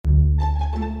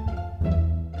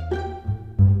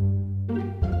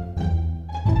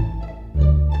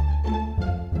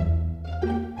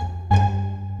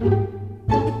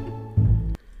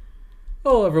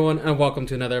Hello, everyone, and welcome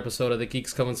to another episode of the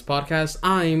Geeks Coven's podcast.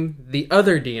 I'm the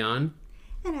Other Deon.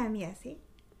 And I'm Yessie.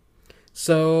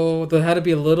 So, there had to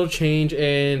be a little change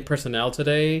in personnel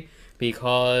today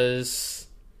because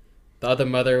the other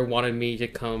mother wanted me to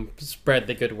come spread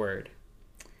the good word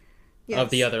of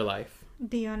the other life.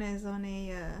 Deon is on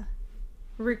a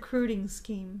recruiting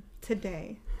scheme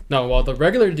today. No, while the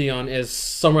regular Deon is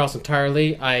somewhere else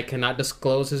entirely, I cannot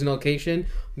disclose his location.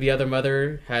 The other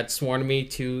mother had sworn me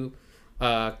to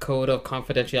code of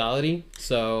confidentiality,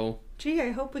 so... Gee,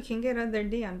 I hope we can get Other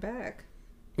Deon back.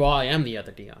 Well, I am the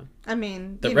Other Deon. I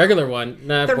mean... The regular one.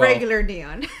 Regular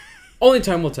Deon. Only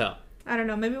time will tell. I don't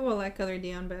know, maybe we'll like Other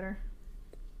Deon better.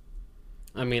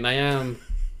 I mean, I am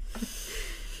a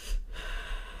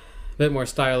bit more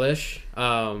stylish,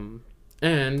 and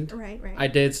right. I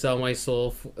did sell my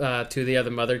soul to the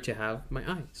other mother to have my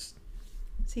eyes.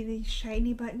 See these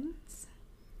shiny buttons?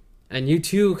 And you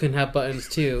too can have buttons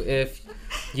too if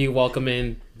you welcome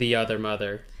in the other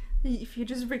mother. If you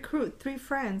just recruit 3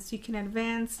 friends, you can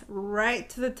advance right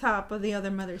to the top of the other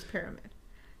mother's pyramid.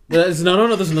 There's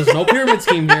no pyramid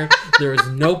scheme here. There is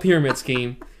no pyramid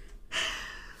scheme.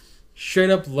 Straight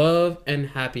up love and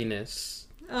happiness.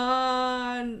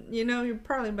 You're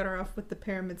probably better off with the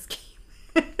pyramid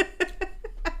scheme.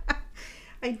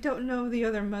 I don't know if the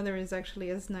other mother is actually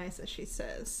as nice as she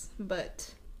says,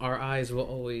 but... Our eyes will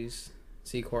always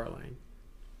see Coraline.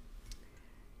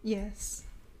 Yes.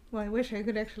 Well, I wish I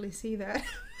could actually see that.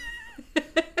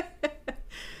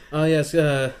 Oh, yes.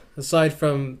 Aside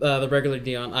from the regular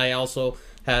Deon, I also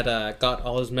had got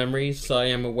all his memories, so I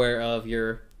am aware of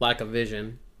your lack of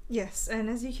vision. Yes, and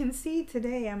as you can see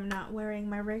today, I'm not wearing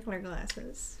my regular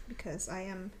glasses because I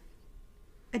am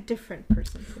a different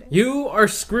person today. You are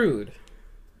screwed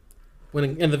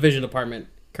when in the vision department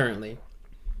currently.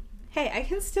 Hey, I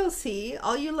can still see.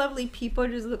 All you lovely people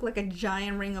just look like a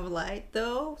giant ring of light,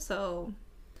 though. So,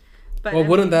 but well,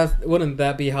 wouldn't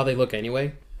that be how they look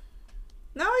anyway?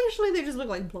 No, usually they just look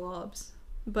like blobs.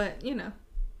 But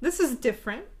this is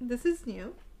different. This is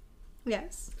new.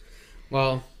 Yes.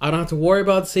 Well, I don't have to worry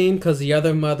about seeing because the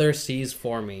other mother sees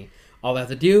for me. All I have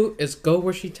to do is go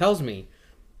where she tells me.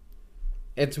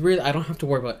 It's really I don't have to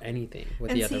worry about anything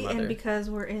with the other mother. And because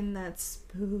we're in that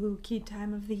spooky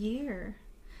time of the year.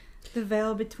 The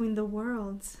veil between the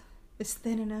worlds is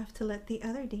thin enough to let the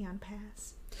other Deon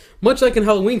pass. Much like in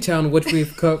Halloween Town, which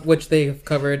which they have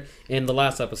covered in the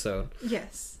last episode.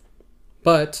 Yes.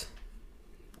 But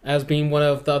as being one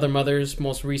of the other mother's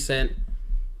most recent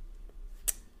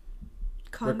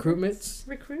recruits.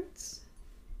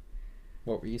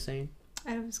 What were you saying?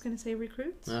 I was going to say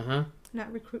recruits. Not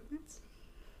recruitments.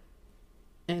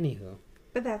 Anywho.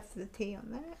 But that's the tea on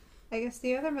that. I guess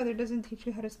the other mother doesn't teach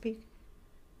you how to speak.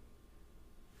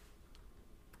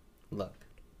 Look.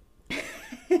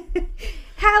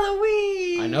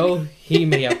 Halloween! I know he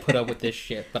may have put up with this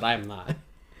shit, but I'm not.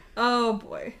 Oh,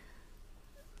 boy.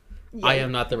 Yeah. I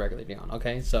am not the regular Deon,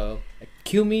 okay? So,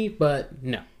 cue me, but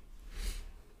no.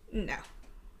 No.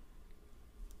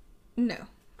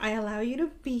 I allow you to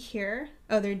be here,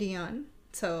 Other Deon.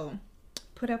 So,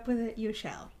 put up with it, you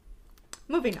shall.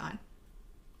 Moving on.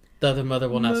 The other mother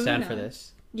will not stand for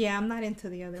this. Yeah, I'm not into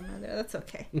the other mother. That's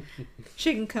okay.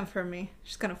 She can come for me.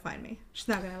 She's gonna find me. She's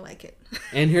not gonna like it.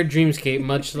 In her dreamscape,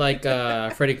 much like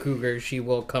Freddy Krueger, she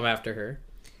will come after her.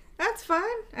 That's fine.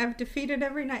 I've defeated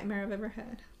every nightmare I've ever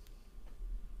had.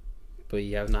 But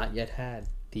you have not yet had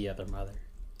the other mother.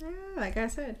 Yeah, like I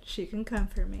said, she can come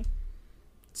for me.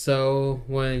 So,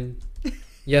 when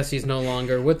Yessie's no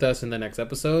longer with us in the next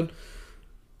episode,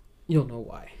 you'll know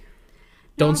why.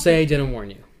 Don't say I didn't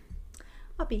warn you.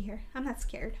 I'll be here. I'm not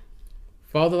scared.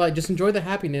 Follow the light. Just enjoy the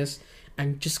happiness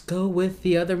and just go with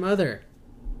the other mother.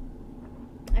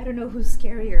 I don't know who's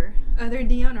scarier, Other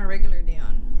Deon or regular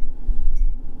Deon.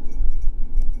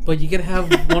 But you get to have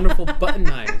wonderful button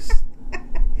eyes.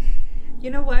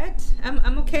 You know what?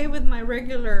 I'm okay with my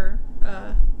regular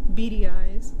beady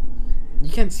eyes. You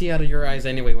can't see out of your eyes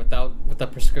anyway with the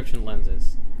prescription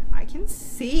lenses. I can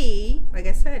see. Like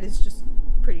I said, it's just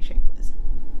pretty shapeless.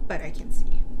 But I can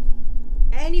see.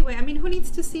 Anyway, I mean, who needs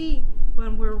to see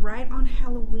when we're right on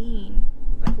Halloween?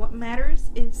 Like, what matters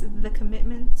is the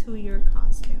commitment to your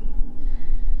costume.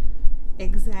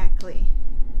 Exactly.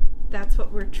 That's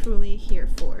what we're truly here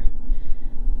for.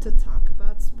 To talk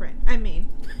about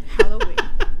Halloween.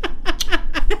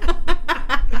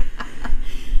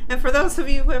 And for those of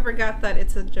you who ever got that,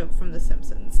 it's a joke from The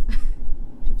Simpsons.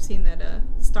 If you've seen that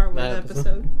Star Wars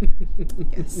episode.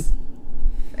 Yes.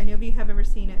 If any of you have ever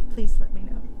seen it, please let me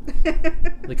know.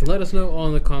 They can let us know all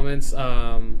in the comments.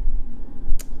 But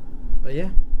yeah.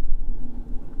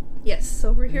 Yes,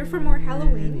 so we're here for more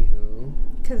Halloween.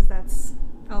 Because that's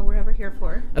all we're ever here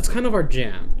for. That's kind of our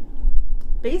jam.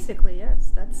 Basically,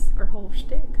 yes. That's our whole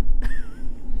shtick.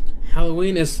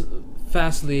 Halloween is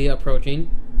fastly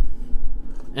approaching.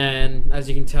 And as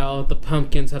you can tell, the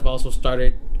pumpkins have also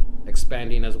started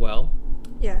expanding as well.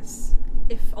 Yes.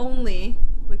 If only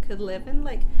we could live in,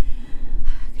 like,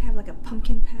 could have, like, a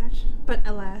pumpkin patch. But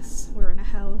alas, we're in a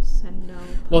house and no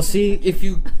Well, see,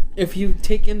 patches. if you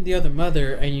take in the other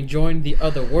mother and you join the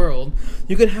other world,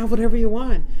 you can have whatever you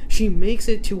want. She makes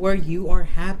it to where you are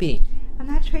happy. I'm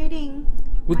not trading.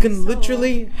 We my can soul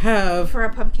literally have for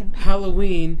a pumpkin patch.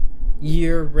 Halloween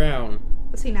year round.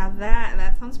 See, now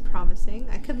that sounds promising.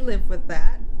 I could live with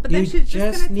that. But then she's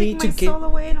just gonna take my soul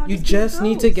away and I'll You just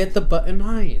need to get the button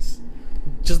eyes.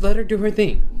 Just let her do her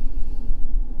thing.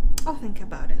 I'll think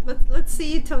about it. Let's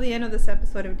see till the end of this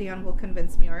episode if Deon will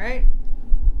convince me, alright?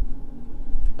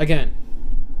 Again,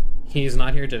 he's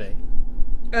not here today.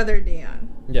 Other Deon.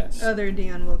 Yes. Other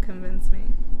Deon will convince me.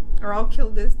 Or I'll kill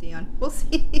this Deon. We'll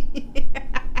see.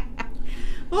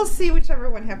 We'll see whichever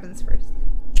one happens first.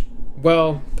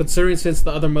 Well, considering since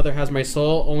the other mother has my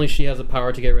soul, only she has the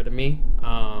power to get rid of me.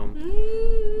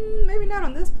 Maybe not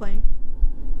on this plane.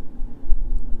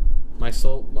 My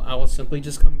soul, I will simply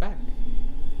just come back.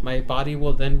 My body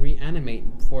will then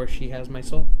reanimate before she has my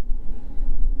soul.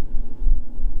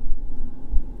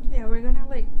 Yeah, we're gonna,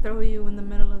 like, throw you in the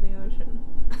middle of the ocean.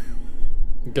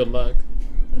 Good luck.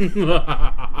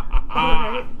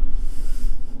 Alright.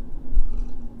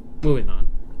 Moving on.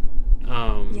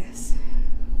 Yes.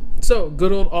 So,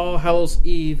 good old All Hallows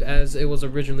Eve, as it was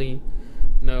originally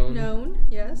known.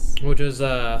 Yes. Which was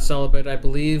celebrated, I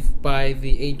believe, by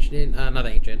the ancient, not the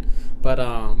ancient, but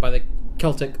by the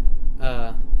Celtic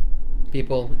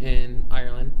people in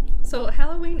Ireland. So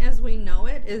Halloween as we know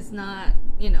it is not,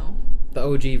 The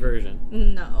OG version.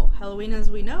 No. Halloween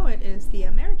as we know it is the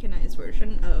Americanized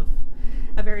version of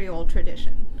a very old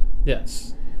tradition.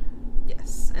 Yes.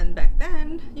 Yes. And back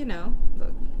then,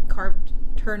 the carved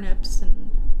turnips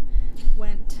and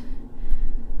went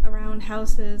around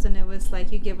houses and it was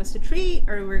like, you give us a treat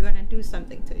or we're going to do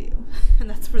something to you. And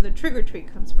that's where the trick or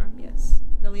treat comes from, yes.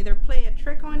 They'll either play a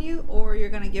trick on you or you're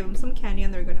going to give them some candy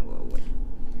and they're going to go away.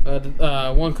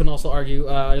 One can also argue,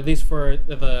 at least for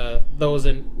those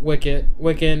in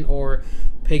Wiccan or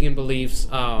pagan beliefs,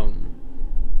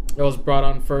 it was brought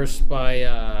on first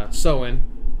by Samhain.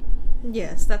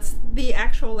 Yes, that's the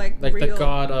actual like real the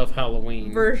god of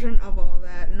Halloween version of all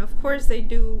that. And of course they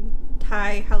do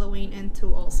tie Halloween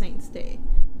into All Saints Day,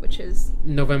 which is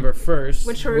November 1st,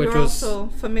 which we're also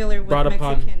familiar with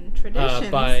Mexican traditions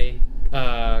by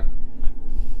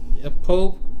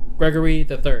Pope Gregory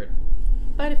III.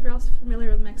 But if you're also familiar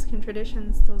with Mexican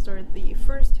traditions, those are the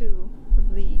first two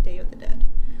of the Day of the Dead.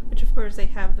 Which, of course, they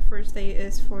have the first day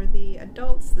is for the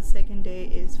adults, the second day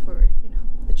is for,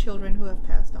 the children who have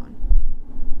passed on.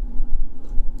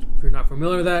 If you're not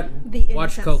familiar with that,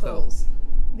 watch Coco. Souls.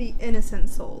 The innocent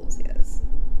souls, yes.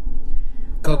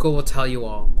 Coco will tell you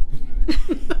all.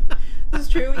 This is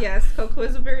true, yes. Coco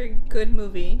is a very good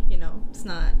movie. It's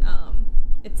not,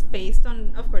 it's based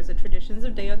on, of course, the traditions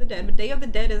of Day of the Dead. But Day of the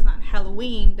Dead is not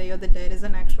Halloween. Day of the Dead is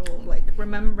an actual,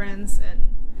 remembrance and,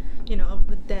 of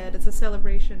the dead. It's a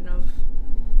celebration of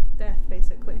death,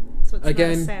 basically. So it's not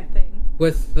a sad thing.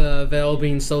 With the veil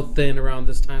being so thin around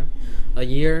this time, a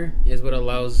year is what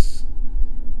allows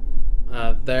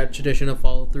that tradition to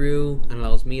follow through and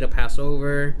allows me to pass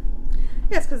over.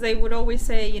 Yes, because they would always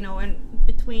say, in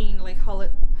between,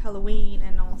 Halloween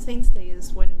and All Saints Day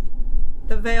is when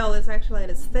the veil is actually at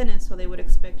its thinnest, so they would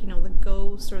expect, the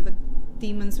ghosts or the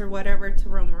demons or whatever to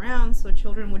roam around, so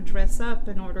children would dress up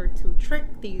in order to trick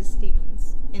these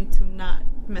demons into not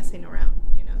messing around,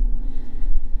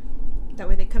 That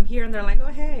way they come here and they're like, oh,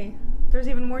 hey, there's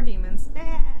even more demons.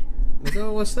 Like,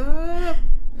 oh, what's up?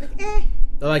 Like,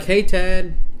 They're like, hey,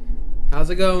 Ted, how's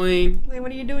it going? Like,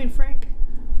 what are you doing, Frank?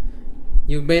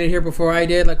 You made it here before I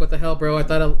did? Like, what the hell, bro? I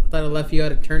thought I left you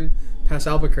at a turn past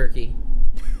Albuquerque.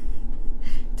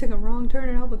 Took a wrong turn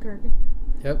in Albuquerque.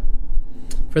 Yep.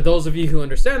 For those of you who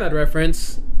understand that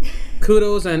reference,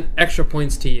 kudos and extra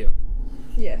points to you.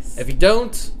 Yes. If you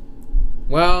don't,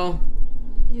 well...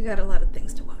 You got a lot of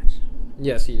things to watch.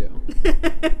 Yes, you do.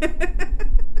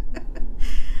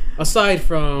 Aside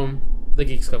from the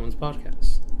Geeks Coven's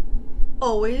podcast.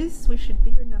 Always, we should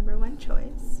be your number one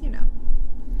choice,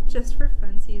 Just for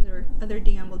funsies, or Other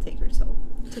Deon will take your soul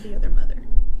to the other mother.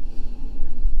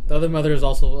 The other mother is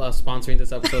also sponsoring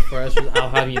this episode for us, I'll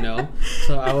have you know.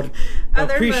 So I would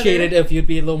appreciate it if you'd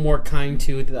be a little more kind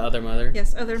to the other mother.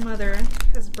 Yes, Other Mother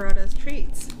has brought us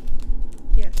treats.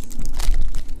 Yes.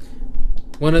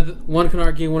 One can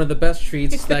argue one of the best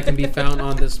treats that can be found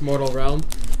on this mortal realm.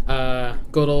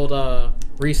 Good old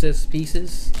Reese's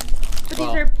Pieces. But these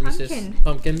are Reese's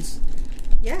pumpkins.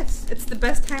 Yes, it's the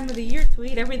best time of the year to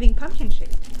eat everything pumpkin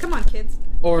shaped. Come on, kids.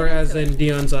 Or as in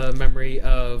Dion's memory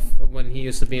of when he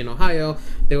used to be in Ohio,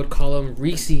 they would call them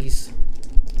Reese's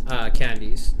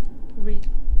candies.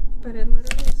 But it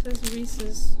literally says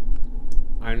Reese's.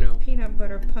 I know. Peanut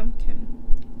butter pumpkin.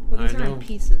 Well, these are in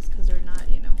pieces because they're not,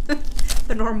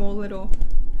 the normal little.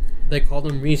 They call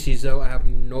them Reese's, though. I have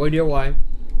no idea why.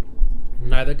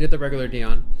 Neither did the regular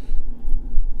Deon.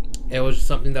 It was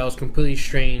something that was completely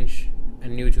strange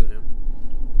and new to him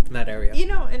in that area.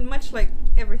 And much like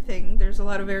everything, there's a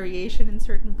lot of variation in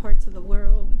certain parts of the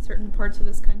world, in certain parts of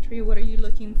this country. What are you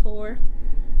looking for?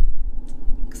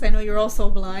 Because I know you're also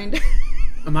blind.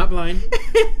 I'm not blind.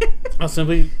 I was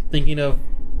simply thinking of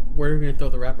where we're going to throw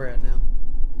the wrapper at now.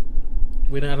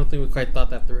 I don't think we quite thought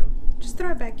that through. Just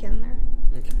throw it back in there.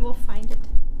 Okay. We'll find it.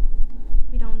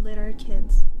 We don't litter our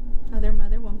kids. Their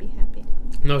mother won't be happy.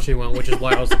 No, she won't, which is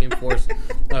why I was looking for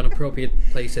an appropriate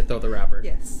place to throw the wrapper.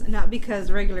 Yes, not because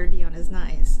regular Deon is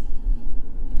nice.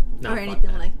 Not or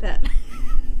anything like that.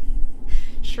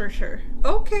 Sure.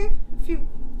 Okay.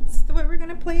 It's the way we're going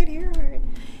to play it here. All right.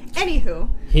 Anywho.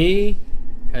 He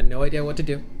had no idea what to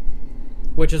do,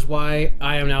 which is why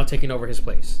I am now taking over his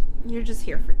place. You're just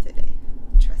here for today.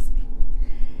 Trust me.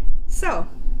 So,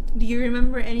 do you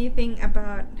remember anything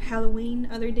about Halloween,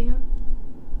 Other Deon?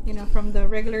 From the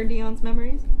regular Deon's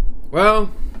memories?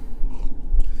 Well,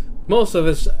 most of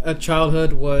his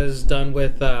childhood was done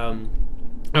with, I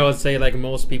would say, like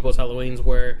most people's Halloweens,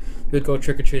 where you would go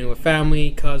trick-or-treating with family,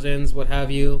 cousins, what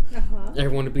have you. Uh-huh.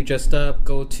 Everyone would be dressed up,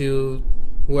 go to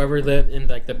whoever lived in,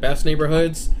 like, the best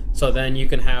neighborhoods, so then you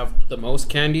can have the most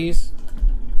candies.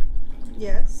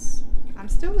 Yes. I'm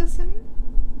still listening.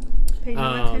 Pay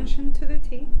no attention to the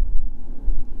tea.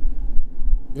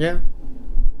 Yeah.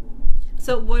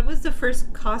 So what was the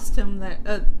first costume that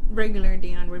a regular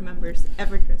Deon remembers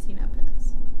ever dressing up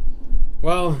as?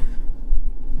 Well,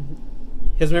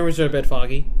 his memories are a bit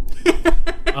foggy.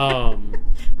 All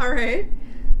right.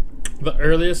 The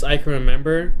earliest I can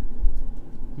remember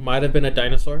might have been a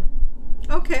dinosaur.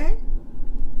 Okay.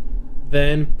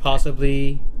 Then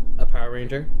possibly a Power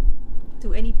Ranger.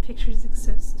 Do any pictures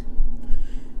exist?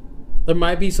 There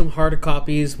might be some hard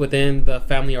copies within the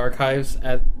family archives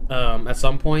at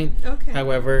some point. Okay.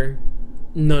 However,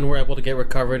 none were able to get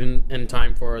recovered in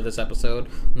time for this episode,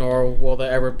 nor will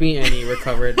there ever be any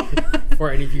recovered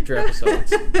for any future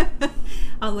episodes.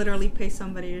 I'll literally pay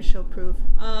somebody to show proof.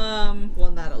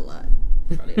 Well, not a lot.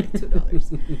 Probably like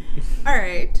 $2. All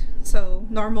right. So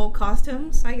normal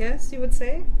costumes, I guess you would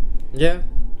say. Yeah.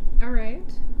 All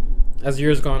right. As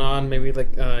years gone on, maybe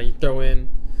like you throw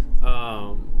in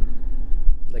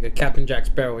like a Captain Jack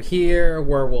Sparrow here, a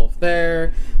werewolf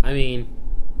there. I mean,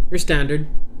 you're standard.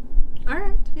 All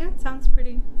right. Yeah, sounds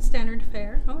pretty standard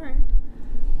fare. All right.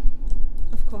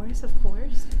 Of course.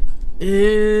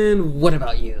 And what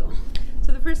about you?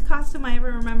 So the first costume I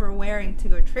ever remember wearing to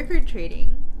go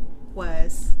trick-or-treating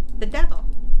was the devil.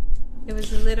 It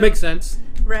was a little makes sense.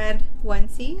 Red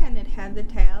onesie, and it had the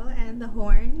tail and the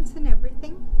horns and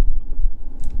everything.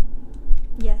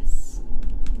 Yes.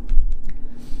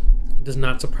 It does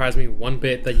not surprise me one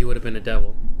bit that you would have been a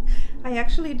devil. I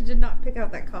actually did not pick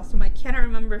out that costume. I cannot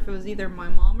remember if it was either my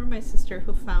mom or my sister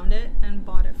who found it and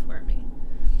bought it for me.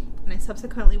 And I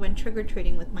subsequently went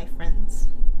trick-or-treating with my friends.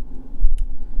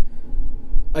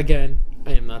 Again,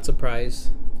 I am not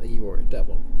surprised that you were a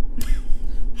devil.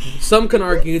 Some can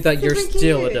argue that you're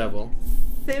still a devil.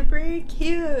 Super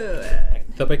cute.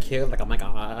 Super cute. Like, oh my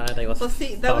god. Well,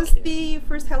 see, that was the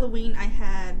first Halloween I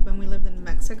had when we lived in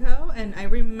Mexico. And I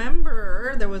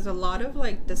remember there was a lot of,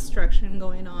 like, destruction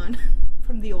going on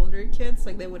from the older kids.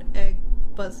 Like, they would egg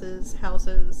buses,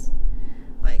 houses.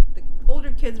 Like, the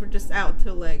older kids were just out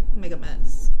to, like, make a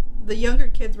mess. The younger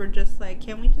kids were just like,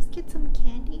 can we just get some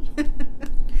candy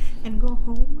and go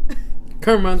home?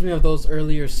 Kind of reminds me of those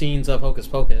earlier scenes of Hocus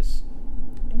Pocus.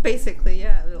 Basically,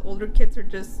 yeah. The older kids are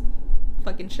just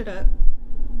fucking shit up.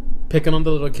 Picking on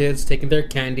the little kids, taking their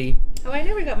candy. Oh, I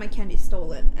never got my candy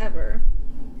stolen, ever.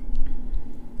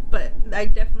 But I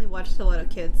definitely watched a lot of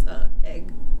kids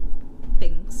egg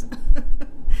things.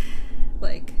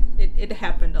 Like, it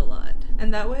happened a lot.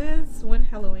 And that was one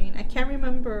Halloween. I can't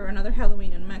remember another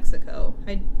Halloween in Mexico.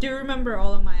 I do remember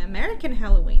all of my American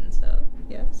Halloween, so,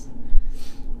 yes.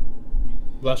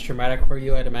 Less traumatic for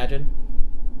you, I'd imagine?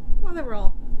 Well, they were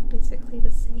all basically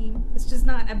the same. It's just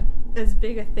not as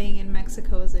big a thing in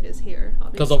Mexico as it is here.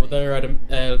 Because over there,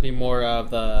 it'll be more of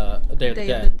the Day of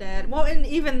the Dead. Well, and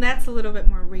even that's a little bit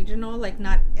more regional. Like,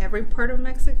 not every part of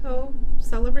Mexico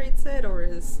celebrates it or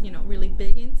is, really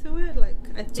big into it. Like,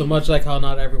 I think... So much like how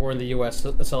not everywhere in the U.S.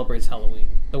 celebrates Halloween.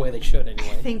 The way they should,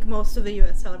 anyway. I think most of the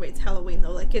U.S. celebrates Halloween,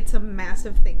 though. Like, it's a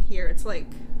massive thing here. It's like...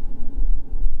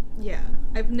 Yeah.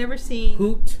 I've never seen...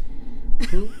 Hoot.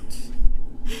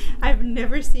 I've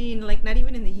never seen, like, not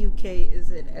even in the UK is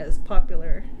it as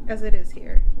popular as it is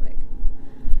here. Like,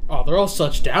 oh, they're all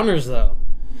such downers, though.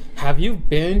 Have you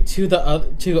been to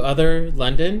Other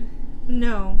London?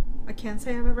 No, I can't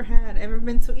say I've ever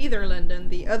been to either London,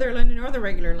 the Other London or the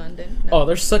regular London. No. Oh,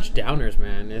 they're such downers,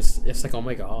 man. It's like, oh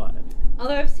my god.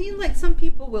 Although I've seen, like, some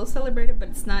people will celebrate it, but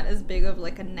it's not as big of,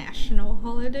 like, a national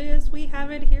holiday as we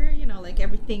have it here. Like,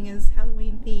 everything is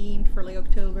Halloween-themed for, like,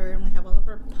 October, and we have all of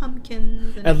our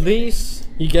pumpkins and At least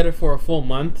you get it for a full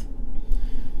month.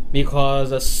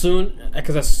 Because as soon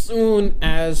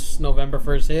as November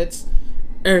 1st hits,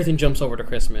 everything jumps over to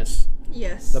Christmas.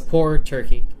 Yes. The poor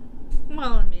turkey.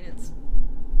 Well, I mean, it's...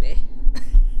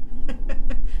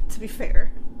 to be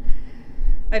fair.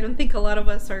 I don't think a lot of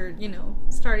us are,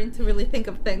 starting to really think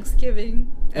of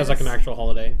Thanksgiving as like an actual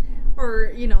holiday.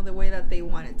 Or, the way that they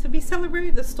want it to be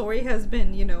celebrated. The story has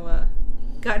been,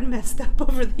 gotten messed up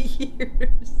over the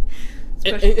years.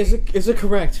 Is it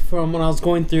correct from when I was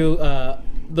going through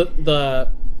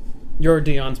your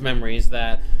Deon's memories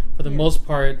that for the most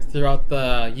part throughout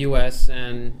the U.S.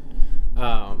 and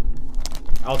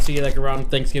I'll see like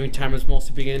around Thanksgiving time is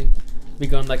mostly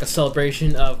begun like a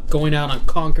celebration of going out and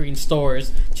conquering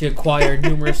stores to acquire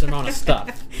numerous amount of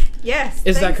stuff. Yes.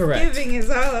 Is that correct? Thanksgiving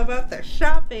is all about the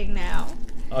shopping now.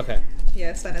 Okay.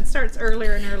 Yes, and it starts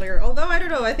earlier and earlier. Although, I don't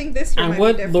know, I think this year might be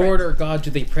different. And what Lord or God do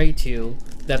they pray to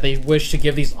that they wish to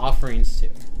give these offerings to?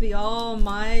 The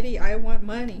Almighty, I want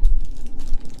money.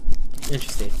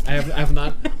 Interesting.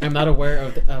 I'm not aware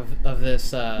of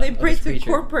this. They pray to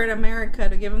corporate America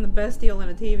to give them the best deal on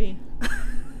a TV.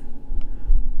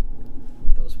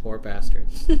 Those poor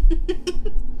bastards.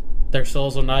 Their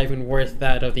souls are not even worth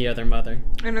that of the other mother.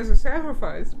 And as a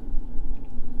sacrifice,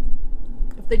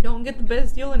 if they don't get the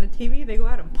best deal on the TV, they go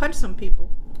out and punch some people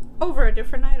over a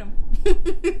different item.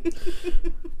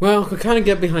 Well, we kind of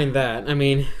get behind that. I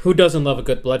mean, who doesn't love a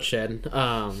good bloodshed?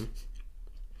 Well.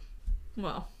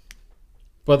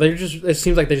 But it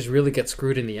seems like they just really get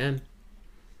screwed in the end.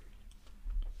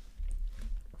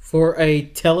 For a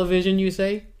television, you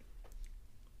say?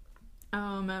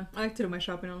 Oh, man. I like to do my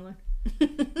shopping online.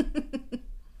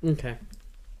 Okay.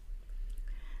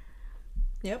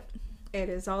 Yep. It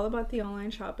is all about the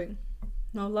online shopping.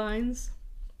 No lines.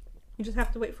 You just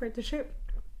have to wait for it to ship.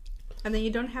 And then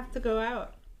you don't have to go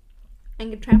out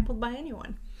and get trampled by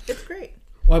anyone. It's great.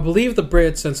 Well, I believe the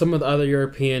Brits and some of the other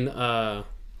European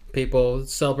people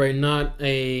celebrate not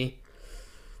a...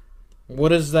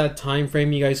 What is that time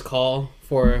frame you guys call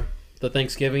for the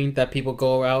Thanksgiving that people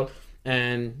go out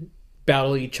and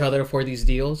battle each other for these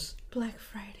deals? Black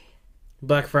Friday.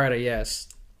 Black Friday, yes.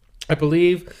 I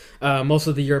believe most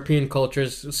of the European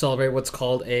cultures celebrate what's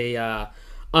called a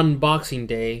unboxing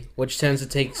day, which tends to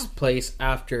take place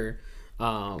after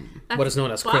what is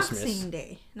known as Christmas. Boxing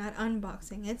Day, not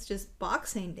unboxing. It's just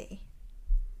Boxing Day.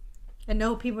 And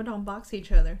no, people don't box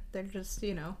each other. They're just,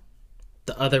 The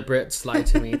other Brits lied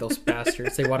to me, those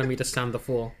bastards. They wanted me to sound the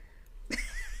fool.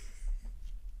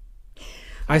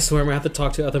 I swear I'm going to have to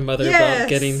talk to other mother about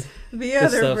getting the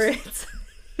other stuff. Brits.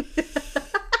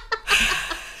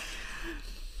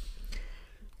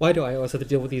 Why do I always have to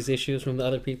deal with these issues from the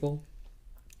other people?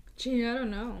 Gee, I don't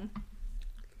know.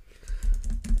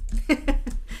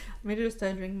 Maybe just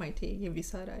drink my tea. Give you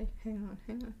side eye. Hang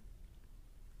on.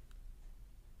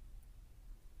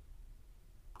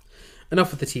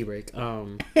 Enough with the tea break.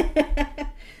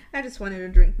 I just wanted to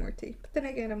drink more tea. But then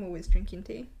again, I'm always drinking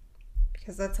tea.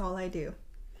 Because that's all I do.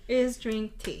 Is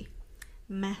drink tea.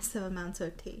 Massive amounts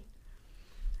of tea.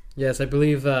 Yes, I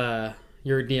believe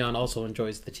your Deon also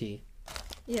enjoys the tea.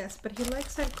 Yes, but he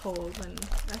likes it cold, and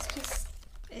that's just...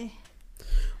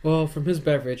 Well, from his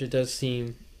beverage, it does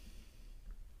seem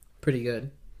pretty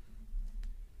good.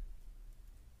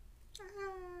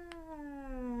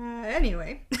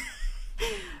 Anyway.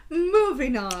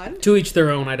 Moving on. To each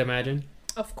their own, I'd imagine.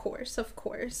 Of course.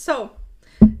 So,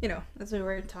 as we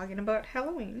were talking about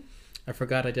Halloween. I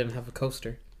forgot I didn't have a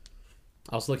coaster.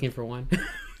 I was looking for one.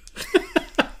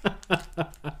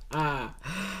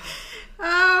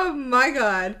 Oh my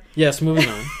god. Yes, moving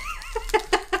on.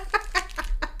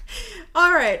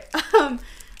 Alright.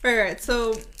 Right.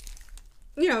 So,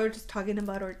 we're just talking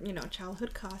about our,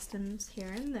 childhood costumes here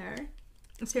and there.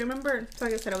 So I remember,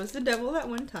 like I said, I was the devil at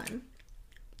one time.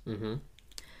 Mm-hmm.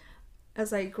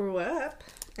 As I grew up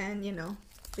and,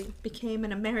 became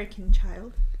an American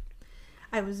child,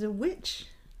 I was a witch.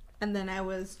 And then I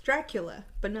was Dracula,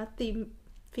 but not the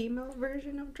female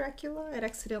version of Dracula. I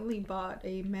accidentally bought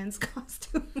a men's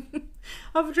costume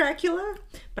of Dracula,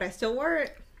 but I still wore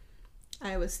it.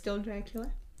 I was still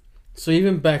Dracula. So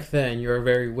even back then, you were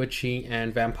very witchy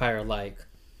and vampire-like.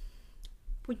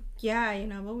 Well, yeah,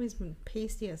 I've always been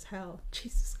pasty as hell.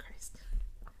 Jesus Christ.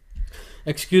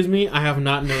 Excuse me, I have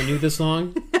not known you this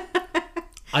long.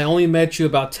 I only met you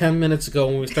about 10 minutes ago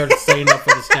when we started setting up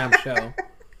for this damn show.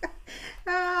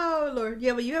 Oh, Lord.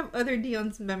 Yeah, but you have Other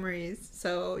Deon's memories,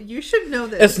 so you should know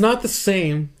this. It's not the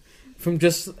same from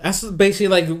that's basically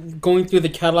like going through the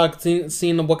catalog,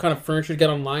 seeing what kind of furniture to get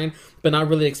online, but not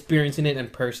really experiencing it in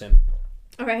person.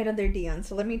 All right, Other Deon.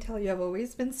 So let me tell you, I've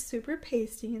always been super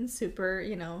pasty and super,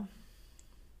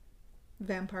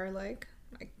 vampire-like.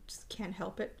 I just can't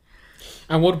help it.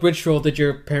 And what ritual did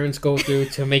your parents go through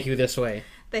to make you this way?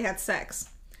 They had sex.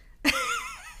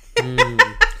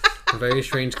 A very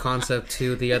strange concept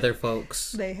to the other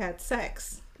folks. They had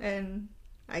sex, and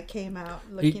I came out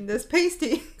looking this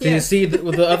pasty. You see,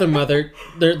 with the other mother,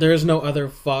 there is no other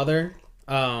father.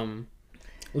 At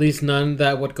least none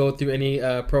that would go through any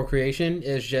procreation.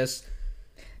 It's just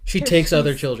she takes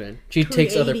other children. She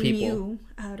takes other people. You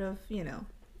out of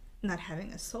not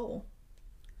having a soul.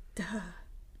 Duh.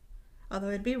 Although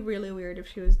it'd be really weird if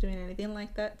she was doing anything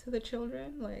like that to the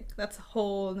children. Like, that's a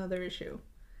whole nother issue.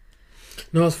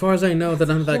 No, as far as I know, none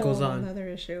of that goes on. Another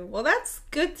issue. Well, that's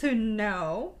good to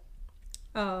know.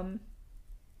 The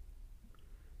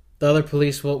other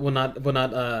police will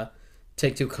not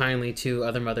take too kindly to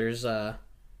other mothers' I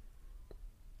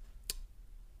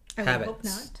habits. Hope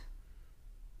not.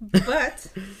 But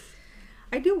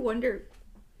I do wonder.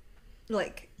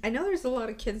 Like, I know there's a lot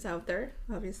of kids out there,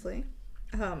 obviously.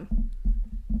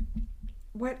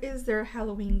 What is their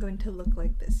Halloween going to look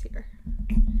like this year?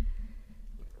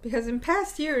 Because in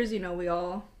past years, we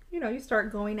all, you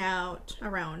start going out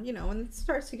around, when it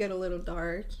starts to get a little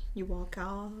dark, you walk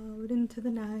out into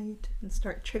the night and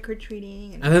start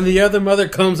trick-or-treating. And then the other mother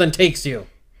comes and takes you.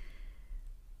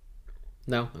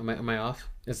 No? Am I off?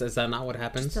 Is that not what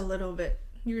happens? Just a little bit.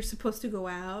 You're supposed to go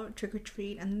out,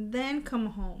 trick-or-treat, and then come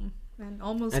home. And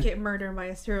almost get murdered by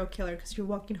a serial killer because you're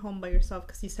walking home by yourself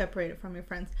because you separated from your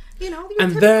friends.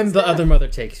 And then the other mother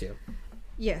takes you.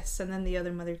 Yes, and then the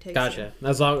other mother takes you. Gotcha.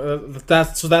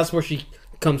 That's where she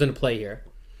comes into play here.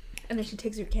 And then she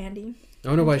takes your candy. I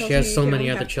wonder why she has so many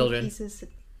other children. Pieces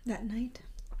that night.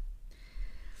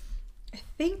 I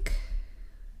think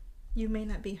you may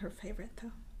not be her favorite,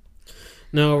 though.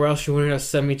 No, or else she wouldn't have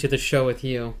sent me to the show with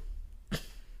you.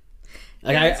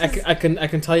 I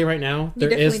can tell you right now,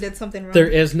 did something wrong. There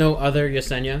is no other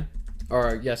Yesenia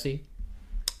or Yessie.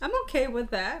 I'm okay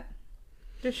with that.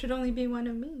 There should only be one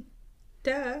of me.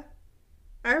 Duh.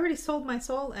 I already sold my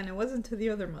soul, and it wasn't to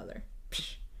the other mother.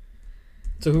 Psh.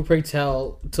 So who, pray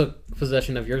tell, took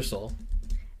possession of your soul?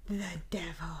 The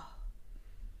devil.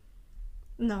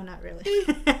 No, not really.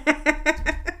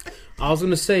 I was going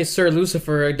to say, Sir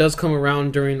Lucifer does come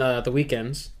around during the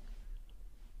weekends.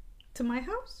 To my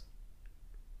house?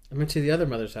 I meant to the other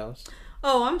mother's house.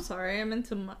 Oh, I'm sorry. I meant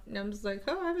to I was like,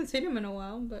 I haven't seen him in a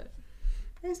while, but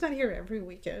he's not here every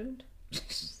weekend.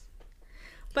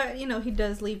 But, he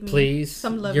does leave me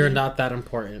some lovely you're not that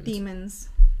important. Demons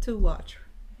to watch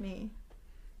me.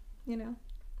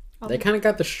 They kind of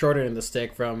got the short end of the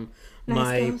stick from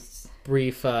my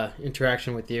brief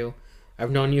interaction with you.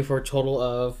 I've known you for a total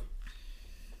of...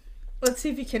 Let's see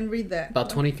if you can read that. About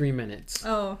 23 minutes.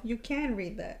 Oh, you can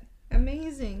read that.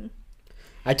 Amazing.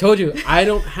 I told you, I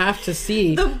don't have to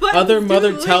see. The other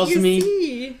mother tells me.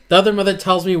 See. The other mother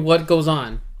tells me what goes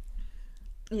on.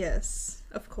 Yes,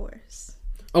 of course.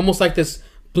 Almost like this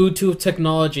Bluetooth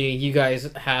technology you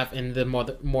guys have in the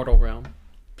mortal realm.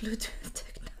 Bluetooth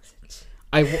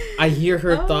technology. I hear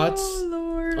her thoughts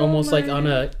Lord, almost like on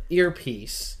a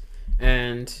earpiece,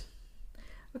 and.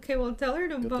 Okay, well, tell her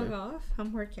to bug off.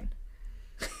 I'm working.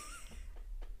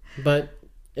 But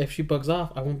if she bugs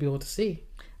off, I won't be able to see.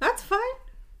 That's fine.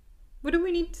 What do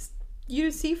we need you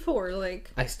to see for?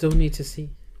 Like, I still need to see.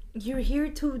 You're here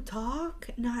to talk,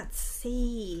 not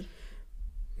see.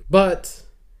 But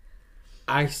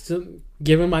I still,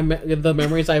 given the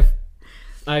memories I've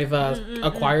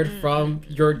acquired from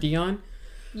your Deon,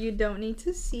 you don't need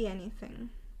to see anything,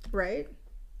 right?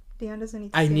 Deon doesn't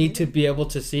need to. I need to be able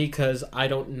to see because I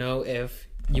don't know if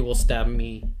you will stab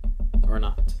me or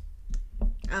not.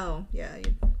 Oh yeah.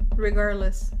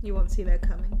 Regardless, you won't see that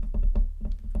coming.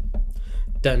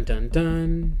 Dun dun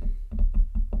dun.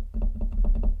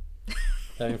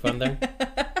 Having fun there?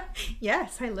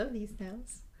 Yes, I love these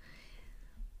nails.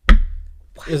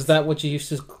 Is that what you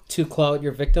used to claw at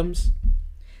your victims?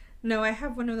 No, I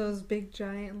have one of those big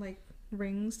giant like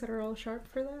rings that are all sharp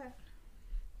for that.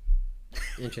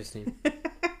 Interesting.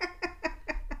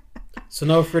 So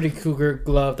no Freddy Krueger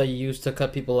glove that you used to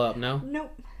cut people up, no?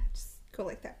 Nope. Just go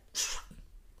like that.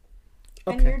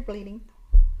 Okay. And you're bleeding.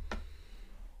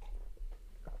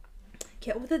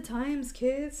 Get with the times,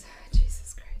 kids.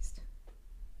 Jesus Christ.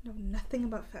 Know nothing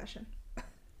about fashion.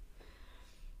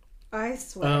 I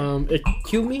swear.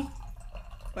 Excuse me?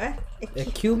 What?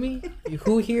 Excuse me?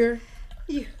 Who here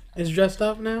You. is dressed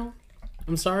up now?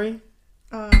 I'm sorry?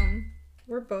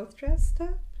 We're both dressed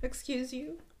up. Excuse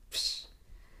you. Psh.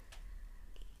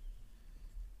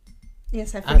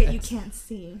 Yes, I forget you can't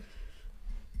see.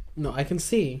 No, I can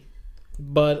see.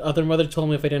 But Other Mother told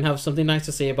me if I didn't have something nice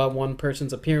to say about one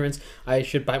person's appearance, I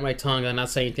should bite my tongue and not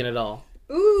say anything at all.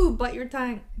 Ooh, bite your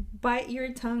tongue. Bite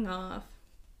your tongue off.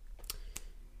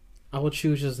 I will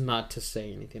choose just not to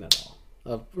say anything at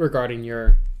all regarding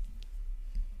your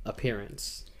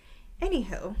appearance.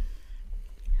 Anyhow,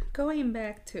 going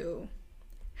back to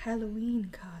Halloween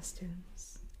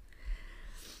costumes.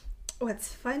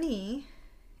 What's funny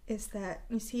is that,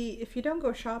 you see, if you don't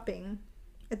go shopping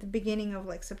at the beginning of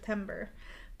like September,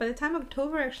 by the time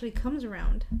October actually comes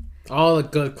around, all the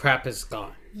good crap is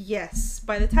gone. yes,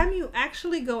 by the time you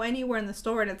actually go anywhere in the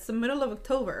store and it's the middle of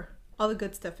October, all the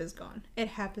good stuff is gone. It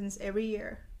happens every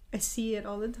year. I see it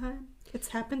all the time. It's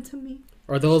happened to me.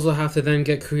 Or those will have to then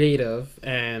get creative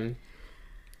and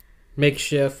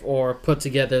makeshift or put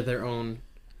together their own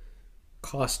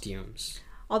costumes.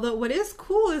 Although what is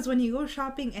cool is when you go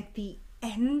shopping at the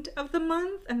end of the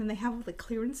month and then they have all the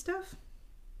clearance stuff.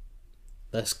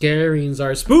 The scarings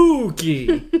are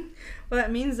spooky. Well,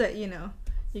 that means that, you know,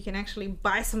 you can actually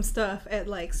buy some stuff at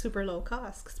like super low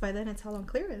cost because by then it's all on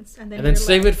clearance. And then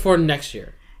save it for next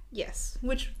year. Yes,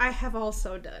 which I have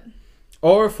also done.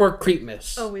 Or for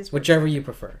Creepmas. Always. Whichever you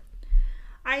prefer.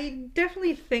 I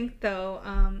definitely think, though,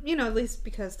 you know, at least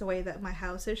because the way that my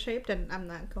house is shaped, and I'm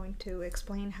not going to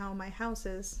explain how my house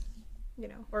is, you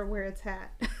know, or where it's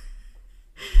at.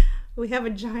 We have a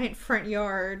giant front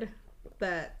yard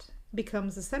that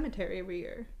becomes a cemetery every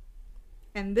year.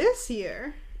 And this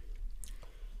year,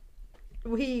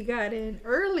 we got in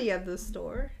early at the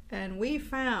store, and we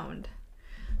found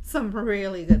some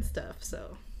really good stuff,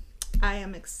 so I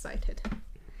am excited.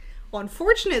 Well,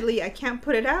 unfortunately, I can't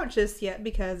put it out just yet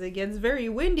because it gets very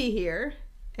windy here,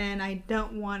 and I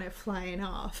don't want it flying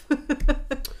off.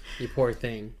 You poor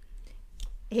thing.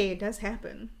 Hey, it does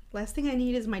happen. Last thing I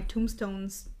need is my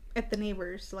tombstones at the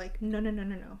neighbors. Like, no.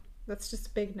 That's just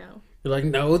a big no. You're like,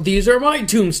 no, these are my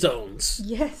tombstones.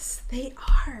 Yes, they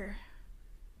are.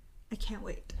 I can't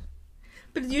wait.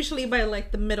 But usually by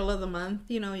like the middle of the month,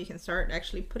 you know, you can start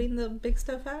actually putting the big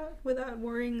stuff out without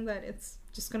worrying that it's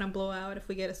just going to blow out if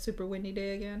we get a super windy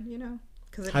day again, you know.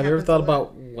 Have you ever thought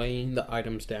about weighing the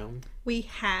items down? We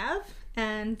have,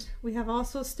 and we have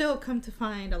also still come to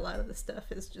find a lot of the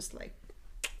stuff is just like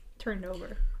turned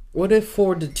over. What if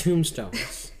for the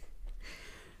tombstones,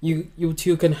 you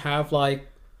two can have like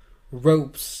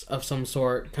ropes of some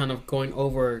sort kind of going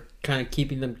over, kind of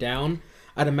keeping them down?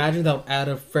 I'd imagine they'll add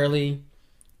a fairly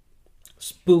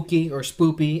spooky or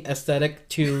spoopy aesthetic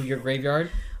to your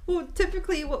graveyard. Well,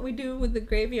 typically what we do with the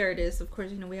graveyard is, of course,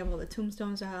 you know, we have all the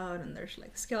tombstones out and there's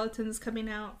like skeletons coming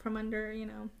out from under, you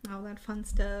know, all that fun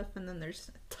stuff. And then there's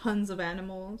tons of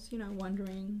animals, you know,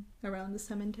 wandering around the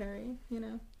cemetery, you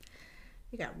know.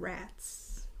 You got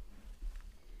rats.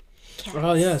 Cats.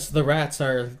 Oh, yes. The rats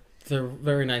they're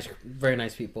very nice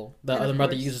people. The Other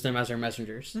Mother uses them as her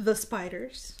messengers. The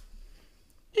spiders.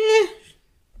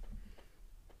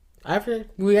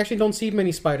 We actually don't see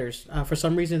many spiders. For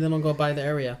some reason, they don't go by the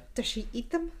area. Does she eat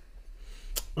them?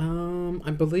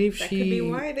 I believe that could be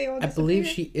why they all disappear. I believe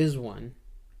she is one.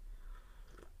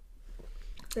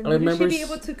 Then wouldn't she be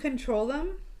able to control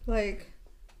them? Like,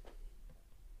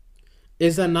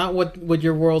 is that not what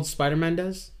your world Spider-Man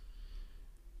does?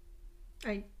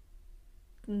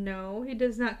 No, he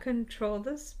does not control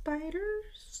the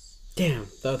spiders. Damn,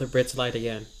 the other Brits lied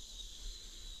again.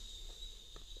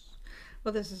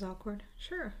 Well, this is awkward.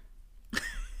 Sure.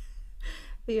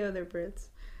 The other Brits.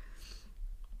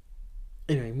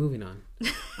 Anyway, moving on.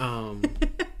 Anyway.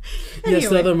 Yes,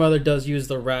 the Other Mother does use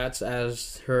the rats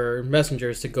as her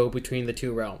messengers to go between the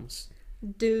two realms.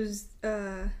 Does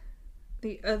the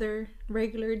other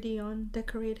regular Deon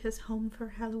decorate his home for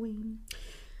Halloween?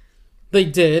 They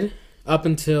did, up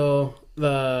until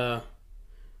the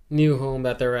new home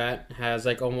that they're at has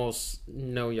like almost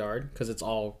no yard because it's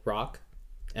all rock.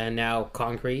 And now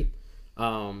concrete.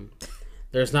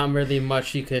 there's not really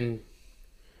much you can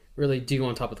really do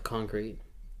on top of the concrete.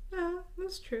 Yeah,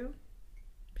 that's true.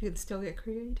 You can still get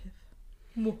creative.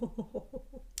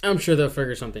 I'm sure they'll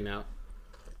figure something out.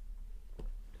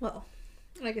 Well,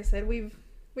 like I said, we've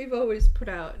always put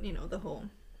out, the whole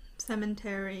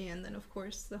cemetery, and then of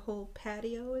course the whole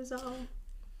patio is all.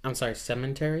 I'm sorry,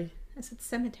 cemetery? I said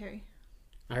cemetery.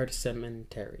 I heard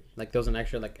cemetery. Like there was an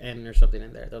extra like N or something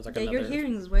in there. There was like another. Your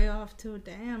hearing is way off too.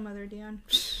 Damn, Other Deon.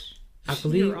 I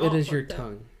believe it is your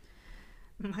tongue.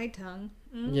 My tongue.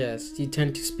 Yes, you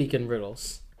tend to speak in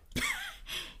riddles.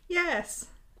 Yes.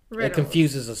 Riddles. It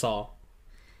confuses us all.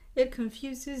 It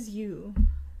confuses you.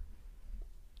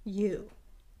 You.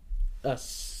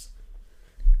 Us.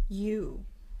 You.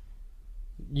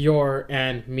 Your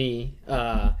and me.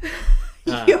 Your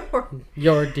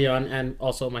Deon and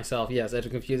also myself. Yes, it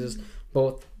confuses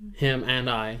both him and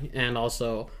I, and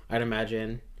also I'd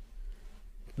imagine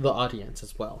the audience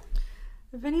as well.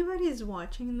 If anybody is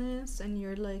watching this and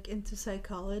you're like into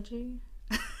psychology,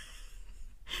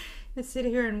 I sit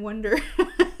here and wonder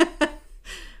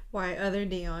why Other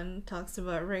Deon talks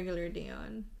about regular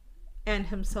Deon and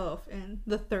himself in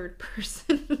the third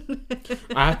person.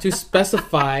 I have to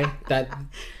specify that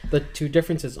the two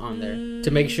differences on there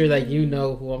to make sure that you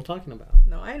know who I'm talking about.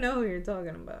 No, I know who you're talking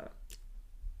about.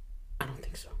 I don't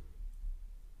think so.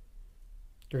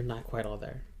 You're not quite all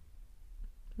there.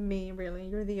 Me, really?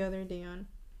 You're the Other Deon.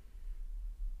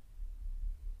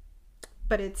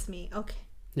 But it's me. Okay.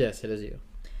 Yes, it is you.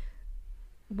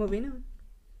 Moving on.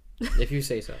 If you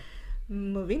say so.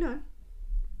 Moving on.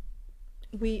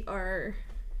 We are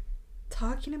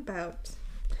talking about,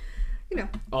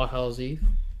 All Hallows Eve.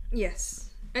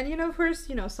 Yes. And, of course,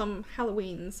 some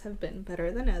Halloweens have been better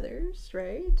than others,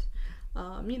 right?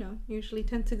 Usually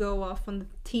tend to go off on the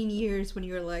teen years when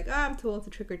you're like, I'm too old to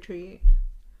trick or treat.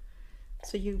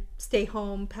 So you stay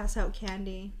home, pass out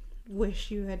candy,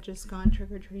 wish you had just gone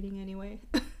trick or treating anyway.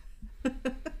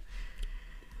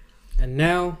 And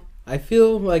now I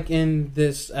feel like in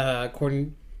this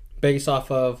based off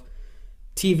of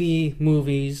TV,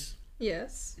 movies,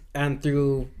 yes, and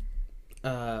through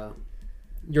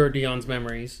your Deon's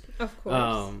memories, of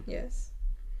course, yes,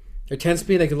 there tends to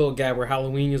be like a little gap where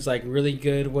Halloween is like really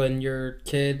good when you're a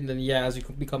kid, and then as you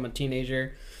become a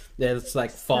teenager, it's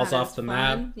like falls off the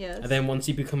map. Yes. And then once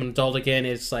you become an adult again,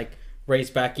 it's like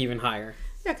raised back even higher.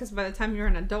 Yeah, because by the time you're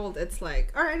an adult, it's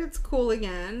like, all right, it's cool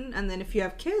again. And then if you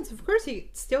have kids, of course you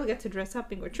still get to dress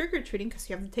up and go trick-or-treating because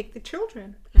you have to take the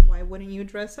children. And why wouldn't you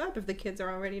dress up if the kids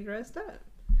are already dressed up?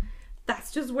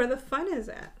 That's just where the fun is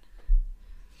at.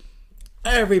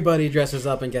 Everybody dresses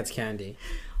up and gets candy.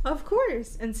 Of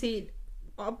course. And see,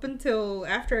 up until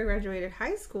after I graduated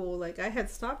high school, like I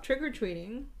had stopped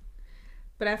trick-or-treating.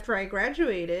 But after I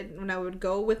graduated, when I would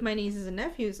go with my nieces and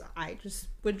nephews, I just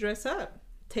would dress up,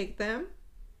 take them,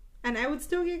 and I would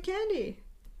still get candy.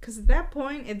 Because at that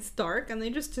point, it's dark, and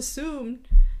they just assumed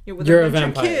you're with a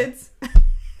bunch of kids.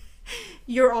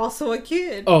 You're also a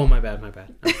kid. Oh, my bad.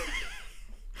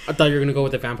 I thought you were going to go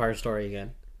with the vampire story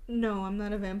again. No, I'm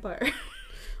not a vampire.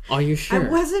 Are you sure? I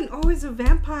wasn't always a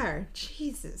vampire.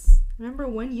 Jesus. Remember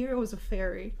one year I was a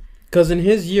fairy. Because in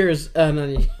his years...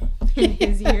 in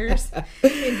his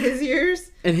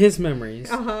years? In his memories.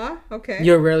 Uh-huh, okay.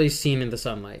 You're rarely seen in the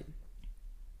sunlight.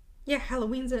 Yeah,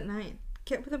 Halloween's at night.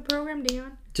 Get with the program,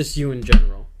 Deon. Just you in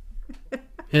general.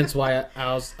 Hence why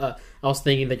I was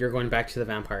thinking that you're going back to the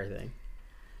vampire thing.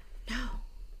 No.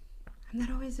 I'm not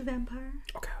always a vampire.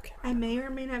 Okay. I may or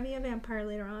may not be a vampire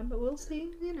later on, but we'll see,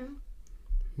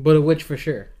 But a witch for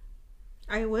sure.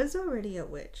 I was already a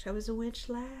witch. I was a witch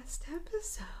last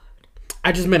episode.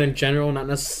 I just meant in general, not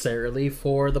necessarily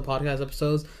for the podcast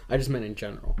episodes. I just meant in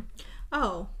general.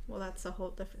 Oh, well, that's a whole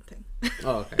different thing.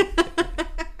 Oh, okay.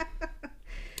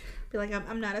 Be like,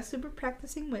 I'm not a super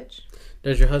practicing witch.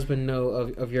 Does your husband know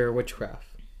of your witchcraft?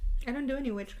 I don't do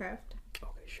any witchcraft.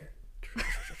 Okay, sure.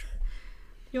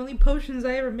 The only potions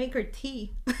I ever make are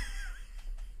tea.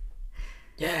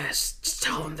 Yes, just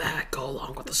tell him that. Go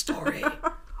along with the story.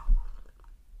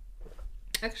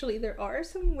 Actually, there are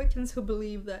some Wiccans who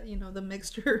believe that, the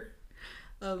mixture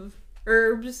of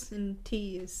herbs and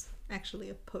tea is actually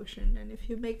a potion. And if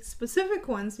you make specific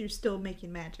ones, you're still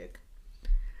making magic.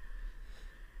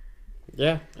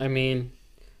 Yeah, I mean,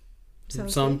 So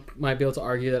some might be able to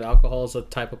argue that alcohol is a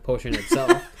type of potion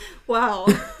itself. Wow.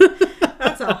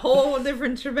 That's a whole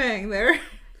different shebang there.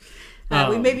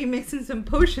 We may be mixing some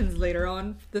potions later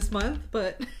on this month,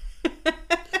 but...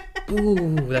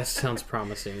 Ooh, that sounds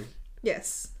promising.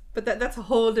 Yes, but that's a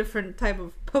whole different type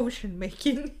of potion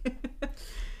making.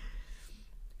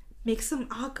 Make some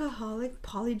alcoholic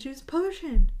polyjuice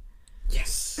potion.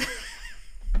 Yes.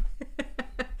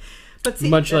 But see,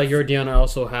 much like your Deon, I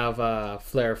also have a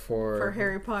flair for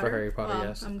Harry Potter. For Harry Potter,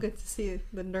 yes. I'm good to see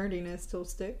the nerdiness still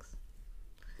sticks.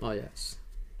 Oh yes.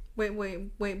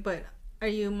 Wait, but are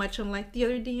you much unlike the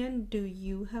other Deon? Do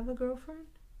you have a girlfriend?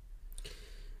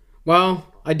 Well,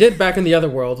 I did back in the other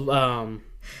world.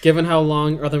 Given how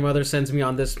long Other Mother sends me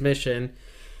on this mission,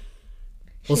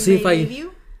 we'll see if I leave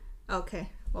you? Okay,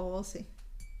 well, we'll see.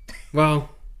 Well,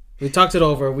 we talked it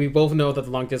over. We both know that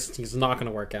the long distance is not going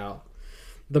to work out.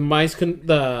 The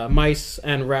mice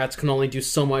and rats can only do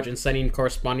so much in sending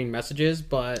corresponding messages,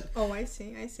 but... Oh, I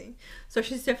see. So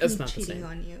she's definitely cheating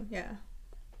on you. Yeah.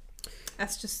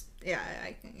 That's just... Yeah,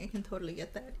 I can totally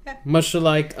get that. Yeah. Much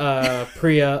like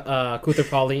Priya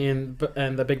Kutherpali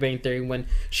in The Big Bang Theory when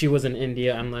she was in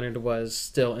India and Leonard was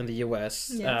still in the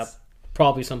U.S. Yes.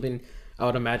 Probably something I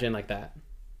would imagine like that.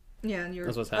 Yeah, and your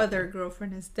other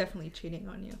girlfriend is definitely cheating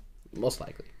on you. Most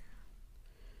likely.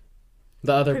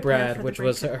 The other Brad, which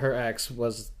was her ex,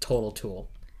 was total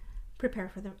tool. Prepare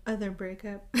for the other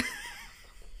breakup.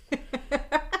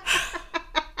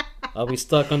 I'll be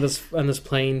stuck on this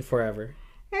plane forever.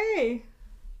 Hey,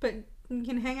 but you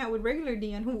can hang out with regular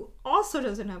Deon, who also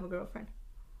doesn't have a girlfriend.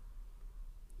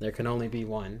 There can only be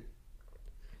one.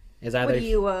 It's either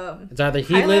he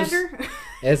Highlander?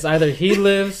 It's either he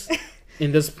lives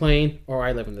in this plane or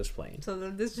I live in this plane. So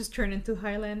this just turned into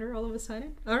Highlander all of a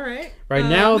sudden. All right. Right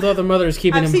now, the other mother is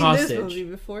keeping him hostage. I've seen this movie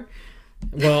before.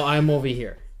 Well, I'm over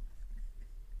here.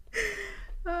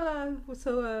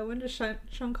 So when does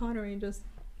Sean Connery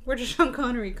where does Sean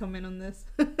Connery come in on this?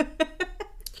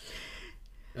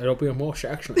 It'll be a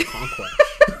motion action conquest.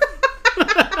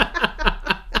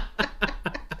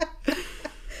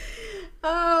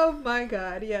 Oh my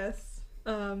god, yes.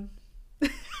 I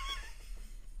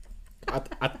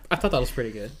thought that was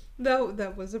pretty good. No,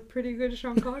 that was a pretty good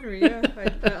Sean Connery, yeah.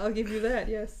 I'll give you that,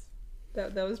 yes.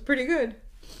 That was pretty good.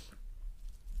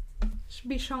 Should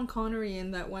be Sean Connery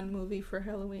in that one movie for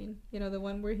Halloween. You know, the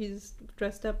one where he's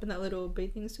dressed up in that little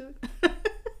bathing suit?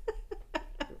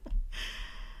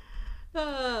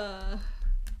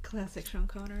 Classic Sean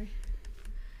Connery.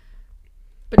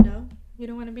 But no, you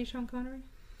don't want to be Sean Connery?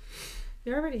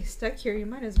 You're already stuck here. You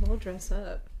might as well dress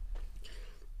up.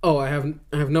 Oh, I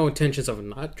have no intentions of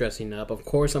not dressing up. Of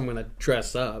course I'm going to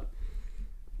dress up.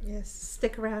 Yes,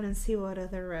 stick around and see what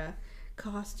other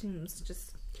costumes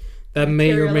just... That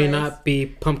may or may not be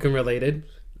pumpkin related.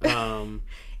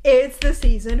 It's the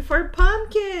season for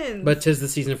pumpkins! But 'tis the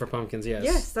season for pumpkins, yes.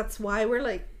 Yes, that's why we're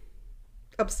like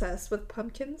obsessed with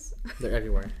pumpkins. They're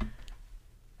everywhere.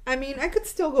 I mean, I could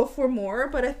still go for more,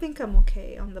 but I think I'm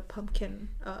okay on the pumpkin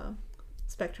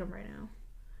spectrum right now.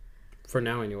 For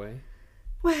now, anyway.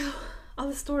 Well, all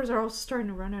the stores are also starting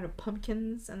to run out of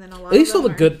pumpkins, and then a lot at least all the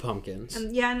good pumpkins.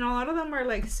 And a lot of them are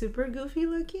like super goofy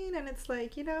looking, and it's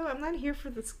like, I'm not here for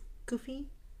this goofy.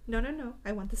 No.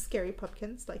 I want the scary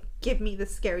pumpkins. Like, give me the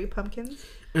scary pumpkins.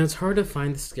 And it's hard to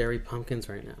find the scary pumpkins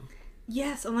right now.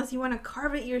 Yes, unless you want to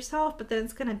carve it yourself, but then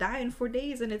it's gonna die in 4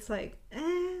 days, and it's like,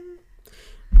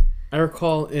 I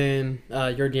recall in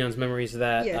your Deon's memories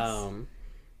that yes.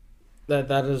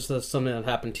 that is something that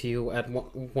happened to you at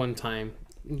one time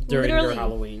during your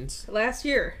Halloweens. Last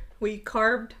year, we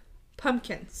carved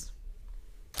pumpkins,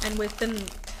 and within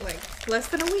like less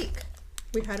than a week,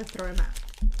 we had to throw them out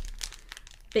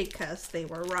because they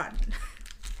were rotten.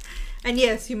 And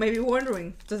yes, you may be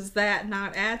wondering, does that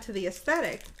not add to the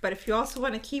aesthetic? But if you also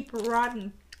want to keep a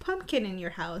rotten pumpkin in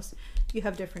your house, you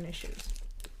have different issues.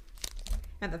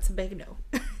 And that's a big no.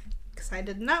 Because I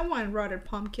did not want rotted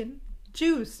pumpkin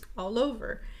juice all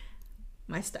over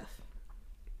my stuff.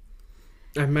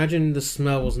 I imagine the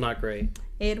smell was not great.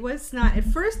 It was not. At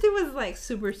first it was like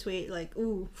super sweet, like,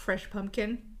 ooh, fresh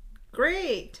pumpkin.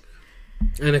 Great.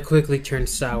 And it quickly turned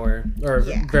sour, or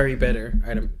very bitter,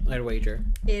 I'd wager.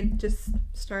 It just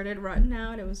started rotting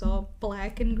out. It was all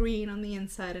black and green on the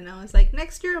inside, and I was like,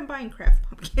 next year I'm buying craft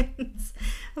pumpkins. I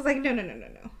was like, no.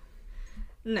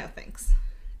 No, thanks.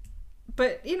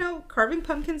 But, carving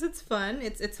pumpkins, it's fun.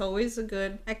 It's always a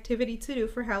good activity to do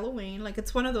for Halloween. Like,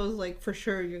 it's one of those, like, for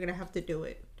sure you're going to have to do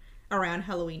it around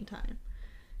Halloween time.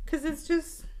 Because it's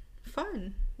just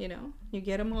fun, You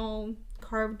get them all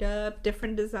carved up,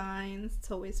 different designs. It's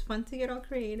always fun to get all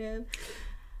creative.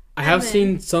 I have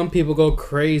seen some people go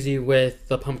crazy with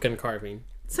the pumpkin carving.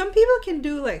 Some people can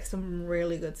do like some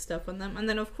really good stuff on them, and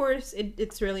then of course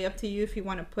it's really up to you if you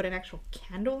want to put an actual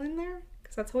candle in there,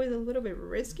 because that's always a little bit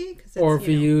risky. Or if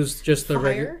you use just the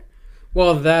regular.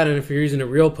 Well, that, and if you're using a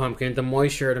real pumpkin, the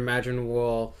moisture, I'd imagine,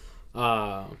 will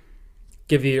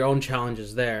give you your own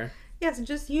challenges there. Yes,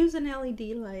 just use an LED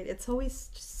light. It's always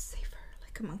just safer.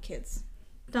 Like, come on, kids.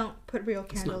 Don't put real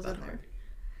candles in there.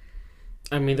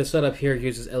 I mean, the setup here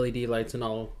uses LED lights in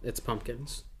all its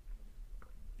pumpkins.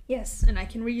 Yes, and I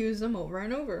can reuse them over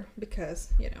and over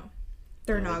because,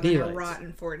 they're not going to rot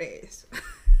in 4 days.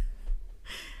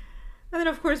 And then,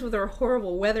 of course, with our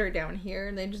horrible weather down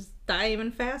here, they just die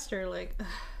even faster. Like,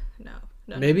 no.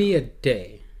 Maybe a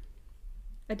day.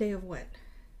 A day of what?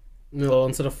 No,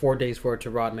 instead of 4 days for it to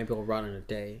rot, maybe it'll rot in a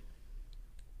day.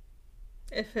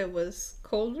 If it was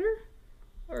colder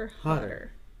or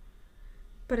hotter?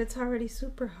 But it's already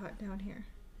super hot down here.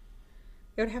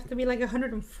 It would have to be like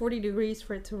 140 degrees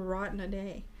for it to rot in a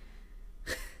day.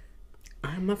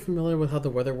 I'm not familiar with how the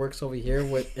weather works over here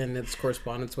in its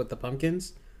correspondence with the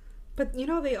pumpkins. But,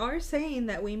 they are saying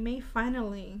that we may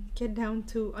finally get down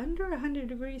to under 100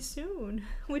 degrees soon,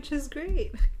 which is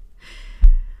great.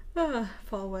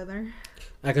 Fall weather.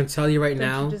 I can tell you right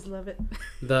now, you just love it.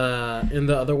 In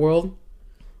the other world,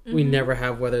 we never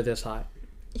have weather this hot.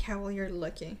 Yeah, well, you're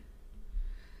lucky.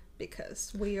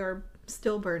 Because we are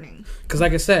still burning. Because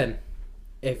like I said,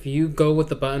 if you go with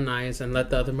the button eyes and let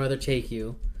the other mother take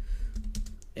you,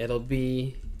 it'll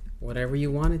be whatever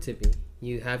you want it to be.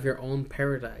 You have your own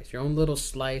paradise, your own little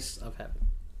slice of heaven.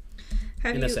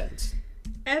 In a sense.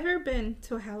 Ever been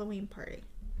to a Halloween party?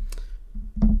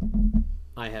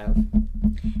 I have.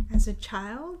 As a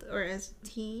child or as a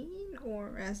teen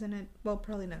or as an well,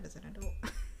 probably not as an adult.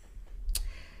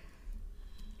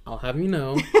 I'll have you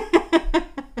know.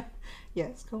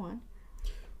 Yes, go on.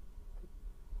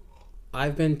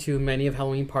 I've been to many of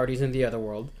Halloween parties in the other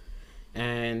world,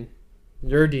 and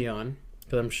your Deon,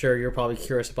 because I'm sure you're probably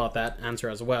curious about that answer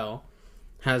as well,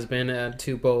 has been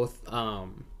to both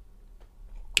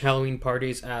Halloween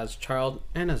parties as child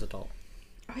and as adult.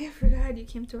 Oh, yeah, I forgot you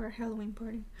came to our Halloween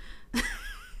party.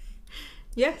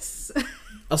 Yes.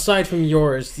 Aside from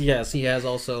yours, yes, he has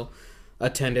also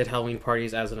attended Halloween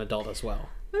parties as an adult as well.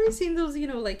 Have you seen those,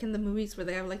 like in the movies where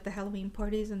they have like the Halloween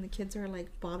parties and the kids are like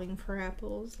bobbing for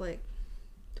apples? Like,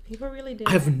 do people really do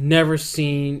that? I've never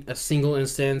seen a single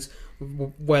instance,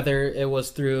 whether it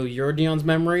was through your Deon's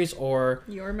memories or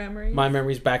your memories, my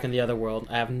memories back in the other world.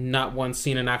 I have not once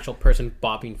seen an actual person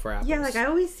bobbing for apples. Yeah, like I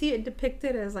always see it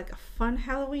depicted as like a fun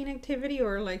Halloween activity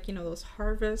or like, those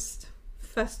harvest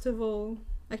festival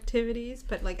activities.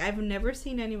 But like I've never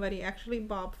seen anybody actually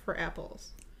bob for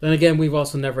apples. Then again, we've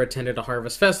also never attended a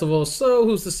harvest festival, so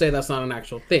who's to say that's not an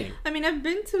actual thing? I mean, I've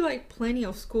been to like plenty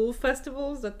of school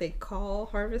festivals that they call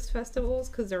harvest festivals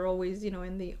because they're always,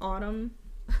 in the autumn.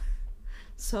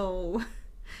 So.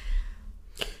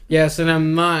 Yes, and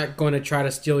I'm not going to try to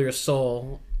steal your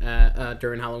soul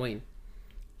during Halloween.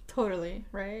 Totally,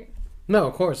 right? No,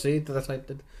 of course. See, that's like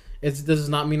this does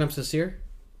not mean I'm sincere.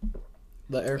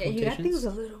 The air quotations. You got things a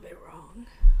little bit wrong.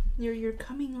 You're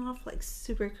coming off like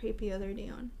super creepy, Other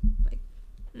Deon. Like,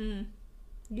 you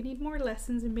need more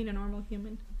lessons in being a normal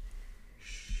human.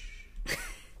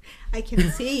 I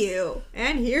can see you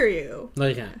and hear you. No,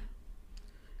 you can't.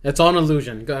 It's all an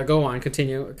illusion. Go on.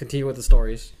 Continue with the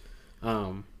stories.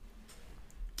 Anywho,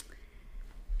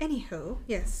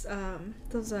 yes.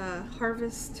 Those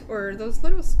harvest or those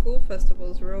little school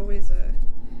festivals were always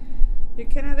you're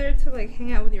kind of there to like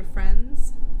hang out with your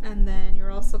friends, and then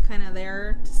you're also kind of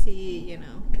there to see,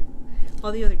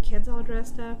 all the other kids all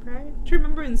dressed up, right? Do you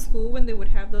remember in school when they would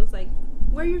have those like,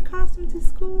 wear your costume to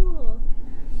school?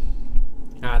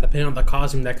 Depending on the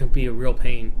costume, that can be a real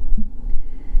pain.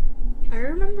 I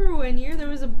remember one year there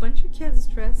was a bunch of kids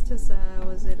dressed as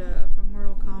was it from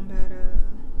Mortal Kombat?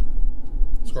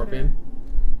 Scorpion,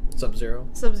 Sub-Zero.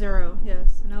 Sub-Zero,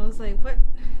 yes. And I was like, what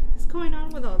is going on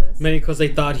with all this? Maybe because they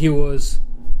thought he was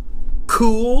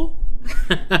cool.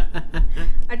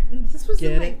 This was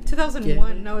in like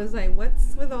 2001, and I was like,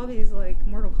 what's with all these like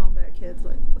Mortal Kombat kids?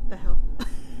 Like, what the hell?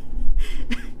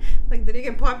 Like, did he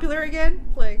get popular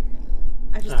again? Like,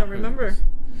 I just don't remember.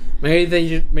 Maybe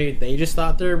they just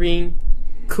thought they were being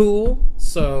cool,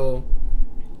 so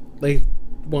they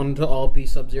wanted to all be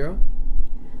Sub-Zero.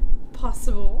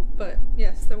 Possible, but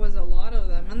yes, there was a lot of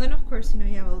them. And then, of course, you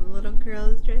have all the little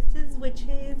girls dressed as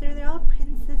witches, or they're all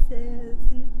princesses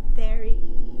and fairies.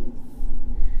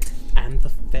 And the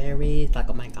fairies, like,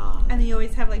 oh my god. And you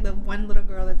always have, like, the one little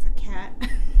girl that's a cat.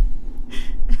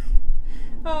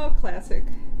 Oh, classic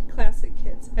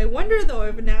kids. I wonder, though,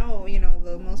 if now,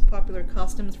 the most popular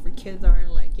costumes for kids are,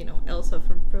 like, Elsa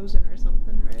from Frozen or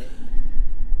something, right?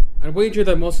 I'd wager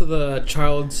that most of the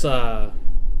child's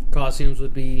costumes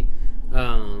would be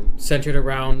centered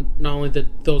around not only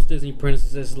those Disney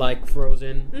princesses like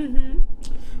Frozen,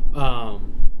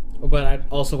 but I'd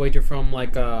also wager from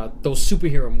like those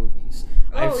superhero movies.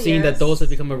 I've seen that those have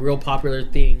become a real popular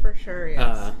thing for sure.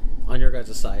 Yes. On your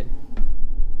guys' side.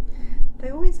 They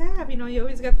always have. You know, you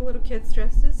always got the little kids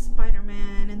dressed as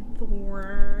Spider-Man and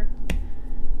Thor.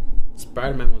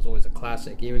 Spider-Man was always a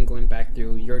classic, even going back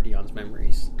through your Deon's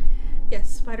memories. Yes,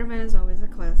 Spider-Man is always a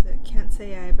classic. Can't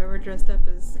say I've ever dressed up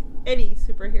as any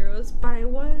superheroes, but I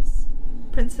was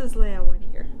Princess Leia one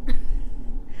year.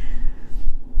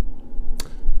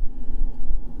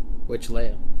 Which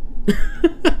Leia?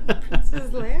 Princess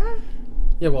Leia?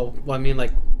 Yeah, well, I mean,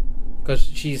 like, because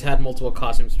she's had multiple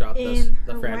costumes throughout the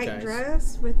franchise. White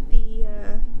dress with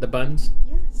the buns?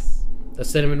 Yes. The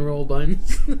cinnamon roll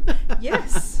buns?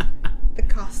 Yes. The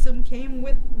costume came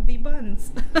with the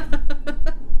buns.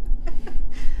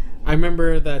 I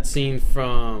remember that scene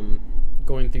from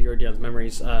going through your Deon's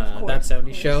memories, that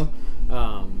 70s show,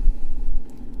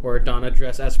 where Donna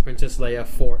dressed as Princess Leia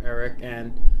for Eric,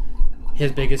 and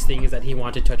his biggest thing is that he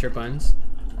wanted to touch her buns.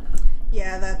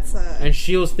 Yeah, that's and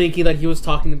she was thinking that he was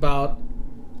talking about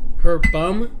her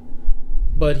bum,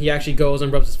 but he actually goes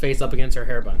and rubs his face up against her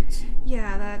hair buns.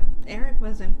 Yeah, that Eric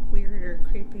wasn't weird or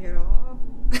creepy at all.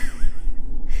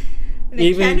 And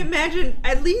I can't imagine,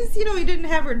 at least, you know, he didn't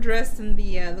have her dressed in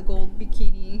the gold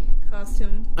bikini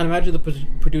costume. I imagine the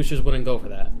producers wouldn't go for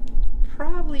that.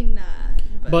 Probably not.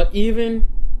 But even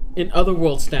in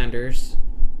Otherworld standards,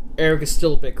 Eric is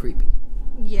still a bit creepy.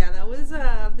 Yeah, that was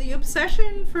the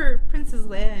obsession for Princess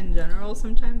Leia in general.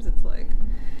 Sometimes it's like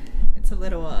it's a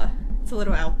little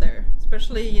out there,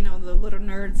 especially, you know, the little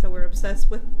nerds that were obsessed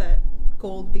with that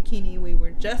gold bikini we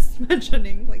were just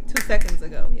mentioning like 2 seconds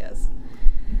ago. Yes,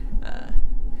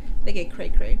 they get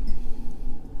cray.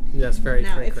 Yes, very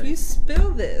now, cray. If you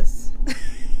spill this,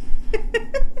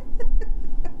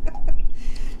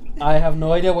 I have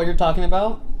no idea what you're talking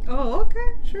about. Oh,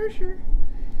 okay, sure.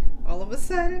 All of a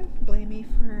sudden, blame me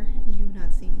for you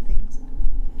not seeing things.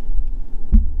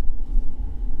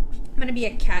 I'm gonna be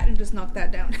a cat and just knock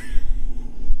that down.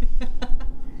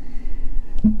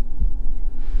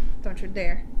 Don't you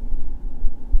dare.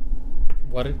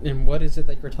 What is it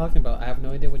that you're talking about? I have no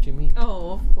idea what you mean.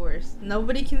 Oh, of course.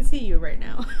 Nobody can see you right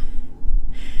now.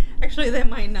 Actually, they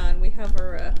might not. We have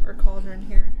our cauldron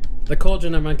here. The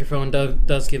cauldron and microphone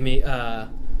does give me a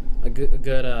good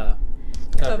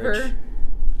cover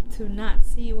to not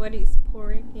see what he's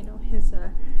pouring. You know, his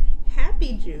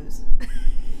happy juice.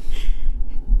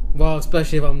 Well,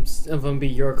 especially if I'm gonna be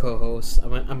your co-host, I'm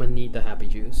gonna need the happy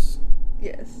juice.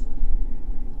 Yes.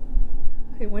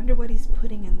 I wonder what he's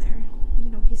putting in there. You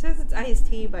know, he says it's iced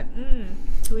tea, but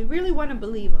do we really want to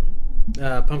believe him?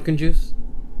 Pumpkin juice.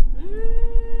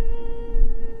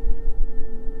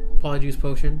 Polyjuice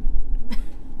potion.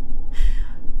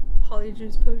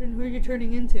 Polyjuice potion. Who are you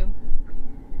turning into?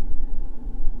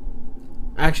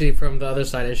 Actually, from the other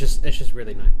side, it's just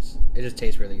really nice. It just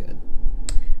tastes really good.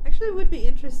 Actually, would be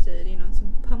interested. You know, in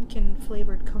some pumpkin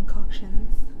flavored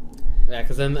concoctions. Yeah,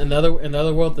 because in the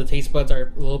other world, the taste buds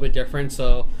are a little bit different.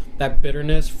 So that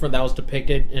bitterness that was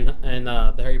depicted in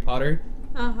the Harry Potter.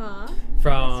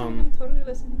 From I'm totally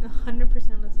listening. 100%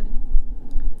 listening.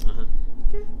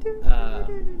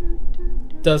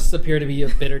 Does appear to be a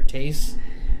bitter taste,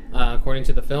 according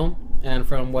to the film, and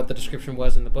from what the description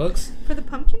was in the books. For the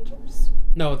pumpkin juice?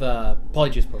 No, the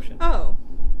polyjuice potion. Oh,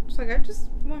 it's like I just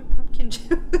want pumpkin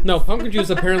juice. No, pumpkin juice.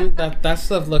 Apparently, that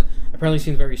stuff apparently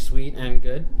seems very sweet and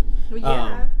good. Well,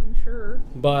 yeah, I'm sure.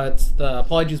 But the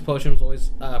polyjuice potion was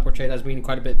always portrayed as being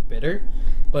quite a bit bitter.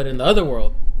 But in the other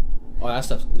world, that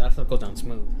stuff goes down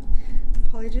smooth.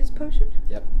 Polyjuice potion?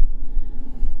 Yep.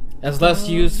 It's less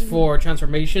used for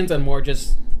transformations and more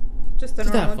just a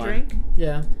normal drink?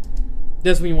 Yeah.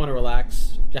 Just when you want to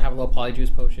relax, to have a little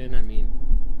polyjuice potion, I mean.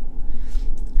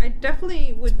 I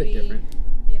definitely would be different.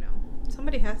 You know,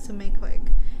 somebody has to make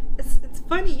like it's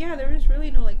funny, yeah, there is really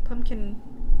no like pumpkin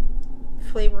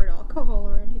flavored alcohol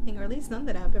or anything, or at least none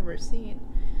that I've ever seen.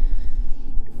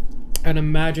 I'd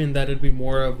imagine that it'd be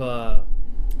more of a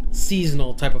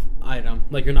seasonal type of item.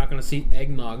 Like you're not going to see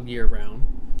eggnog year round.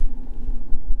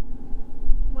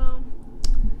 Well,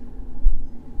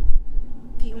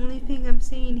 the only thing I'm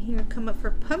seeing here come up for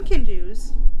pumpkin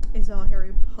juice is all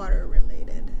Harry Potter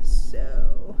related.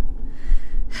 So,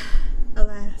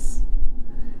 alas,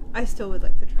 I still would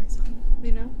like to try some.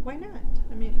 You know, why not?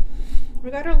 I mean,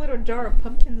 we got our little jar of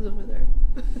pumpkins over there.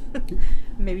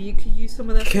 Maybe you could use some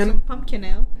of that for some pumpkin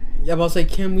ale. Yeah, but I'll say,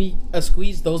 can we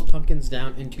squeeze those pumpkins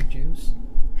down into juice?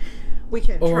 We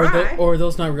can try. Or are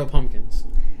those not real pumpkins?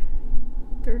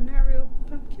 They're not real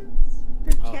pumpkins.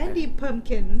 They're candy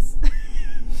pumpkins.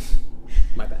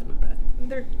 My bad.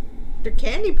 They're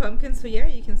candy pumpkins, so yeah,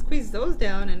 you can squeeze those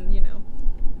down and, you know.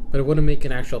 But it wouldn't make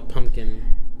an actual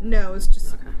pumpkin. No, it's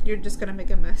just, you're just gonna make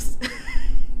a mess.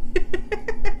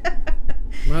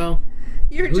 Well,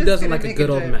 who doesn't like a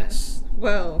good old mess?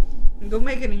 Well, go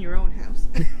make it in your own house.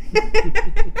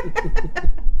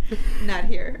 Not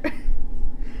here.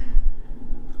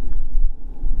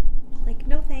 Like,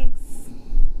 no thanks.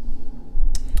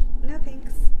 No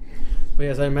thanks. But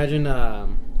yes, I imagine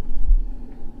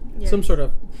Yes. some sort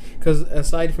of, because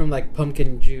aside from like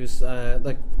pumpkin juice,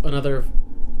 like another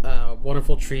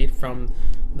wonderful treat from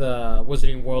the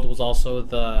Wizarding World was also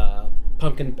the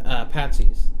pumpkin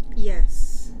patsies.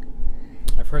 Yes.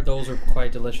 I've heard those are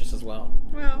quite delicious as well.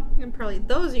 Well, you can probably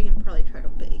try to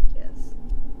bake. Yes,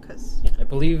 because I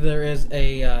believe there is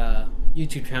a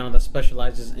YouTube channel that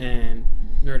specializes in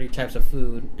nerdy types of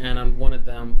food, and on one of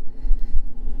them,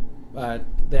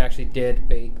 they actually did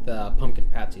bake the pumpkin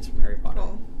patsies from Harry Potter.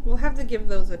 well, we'll have to give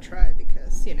those a try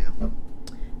because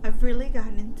I've really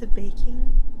gotten into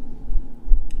baking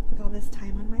with all this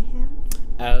time on my hands.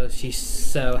 Oh, she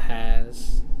so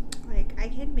has. Like, I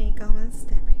can make almost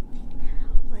everything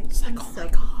now. Like, It's like, I'm oh so my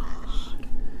professional.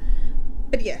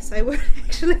 But yes, I would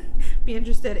actually be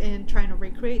interested in trying to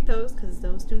recreate those because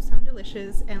those do sound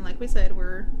delicious. And like we said,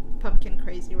 we're pumpkin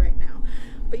crazy right now.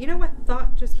 But you know what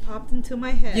thought just popped into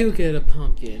my head? You get a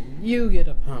pumpkin. You get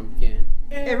a pumpkin.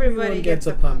 Everybody Everyone gets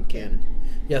a pumpkin.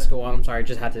 Yes, go on. I'm sorry. I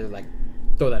just had to like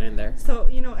throw that in there. So,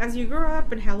 as you grow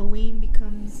up and Halloween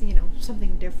becomes,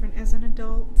 something different as an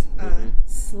adult,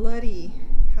 slutty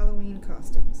Halloween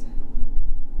costumes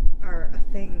are a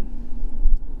thing.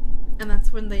 And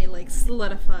that's when they, like,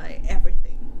 slutify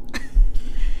everything.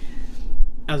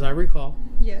 As I recall,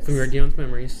 Yes. from your Deon's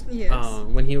memories, Yes.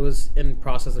 when he was in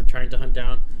process of trying to hunt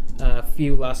down a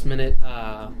few last-minute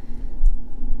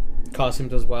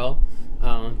costumes as well,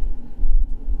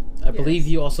 I believe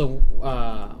you also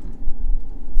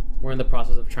were in the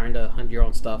process of trying to hunt your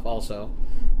own stuff also.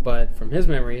 But from his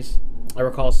memories, I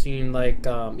recall seeing like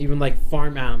even like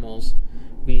farm animals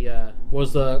be what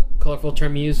was the colorful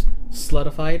term used?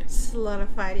 Slutified?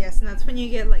 Slutified, yes. And that's when you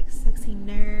get, like, sexy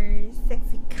nurse,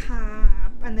 sexy cop,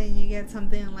 and then you get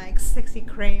something like sexy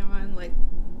crayon. Like,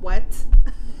 what?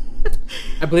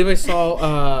 I believe I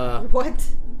saw what?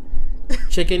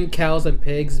 chicken, cows, and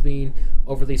pigs being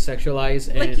overly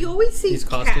sexualized. Like, you always see these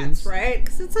cats, costumes. right?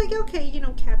 Because it's like, okay,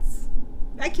 cats.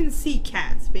 I can see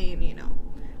cats being,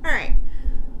 alright.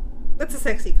 That's a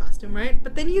sexy costume, right?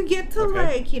 But then you get to,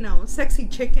 Okay. like, sexy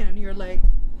chicken, and you're like,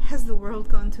 has the world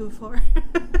gone too far?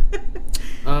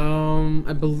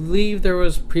 I believe there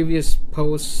was previous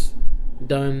posts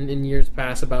done in years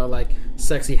past about like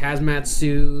sexy hazmat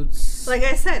suits. Like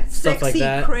I said, Stuff like sexy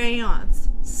that. crayons.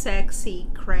 Sexy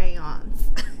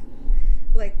crayons.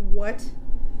 Like, what?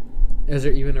 Is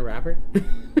there even a rapper?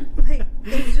 Like,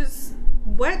 it's just,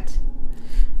 what?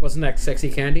 Wasn't that sexy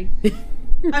candy?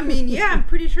 I mean, yeah, I'm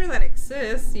pretty sure that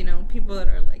exists. People that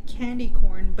are like candy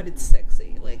corn, but it's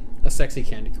sexy. Like, A sexy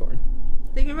candy corn.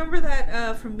 do you remember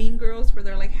that from Mean Girls where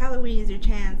they're like, Halloween is your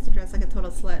chance to dress like a total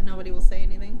slut. Nobody will say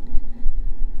anything.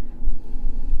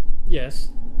 Yes.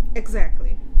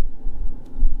 Exactly.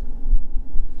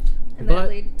 And that But-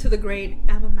 lead to the great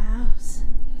I'm a mouse.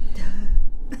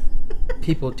 Duh.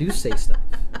 People do say stuff.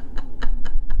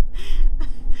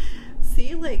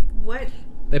 See, like, what?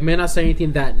 They may not say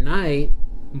anything that night,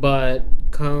 but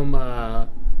come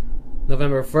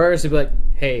November 1st, they'd be like,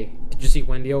 hey, did you see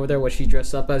Wendy over there, what she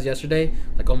dressed up as yesterday?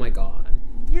 Like, oh my god.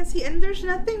 Yeah, see, and there's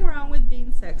nothing wrong with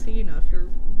being sexy, if you're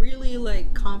really,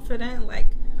 like, confident, like,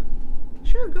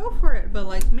 sure, go for it, but,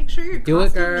 like, make sure your Do it,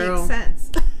 costume girl. makes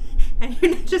sense. And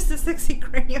you're not just a sexy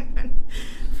crayon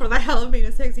for the hell of being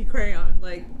a sexy crayon.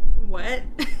 Like, what?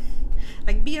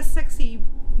 Like, be a sexy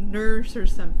nurse or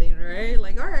something, right?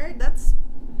 Like, alright, that's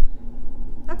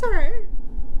alright.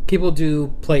 People do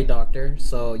play doctor,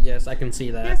 so yes, I can see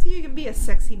that. Yeah, so you can be a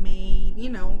sexy maid,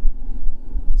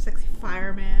 sexy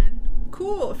fireman.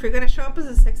 Cool. If you're gonna show up as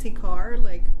a sexy car,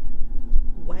 like,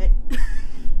 what?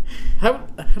 How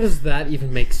does that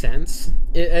even make sense?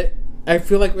 I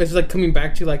feel like it's like coming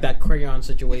back to like that crayon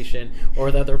situation or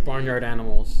the other barnyard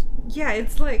animals. Yeah,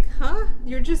 it's like, huh?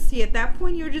 You're just, see, at that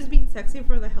point, you're just being sexy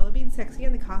for the hell of being sexy,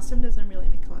 and the costume doesn't really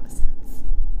make a lot of sense.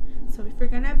 So if you're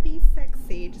gonna be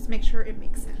sexy, just make sure it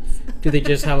makes sense. Do they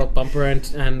just have a bumper and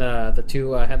the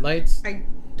two headlights? I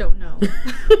don't know.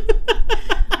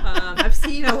 I've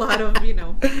seen a lot of,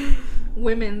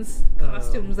 women's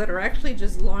costumes that are actually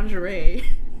just lingerie.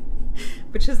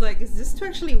 Which is like, is this to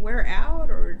actually wear out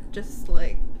or just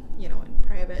like, in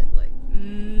private? Like,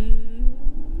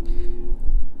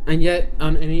 And yet,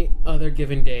 on any other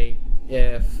given day,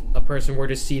 if a person were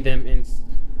to see them in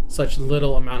such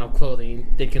little amount of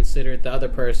clothing, they consider the other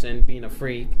person being a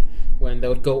freak when they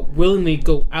would willingly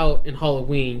go out in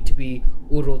Halloween to be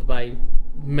oodled by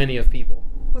many of people.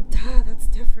 Well, duh, that's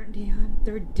different, Dion.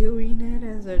 They're doing it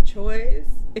as a choice.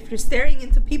 If you're staring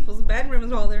into people's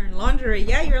bedrooms while they're in lingerie,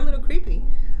 yeah, you're a little creepy.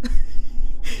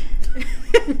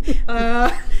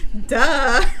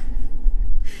 Duh.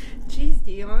 Jeez,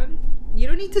 Dion. You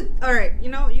don't need to. Alright, you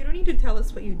don't need to tell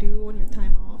us what you do on your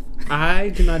time off. I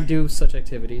do not do such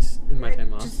activities in my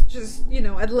time off. Just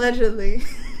allegedly.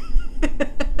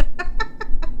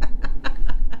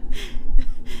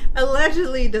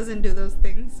 Allegedly doesn't do those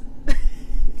things.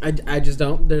 I just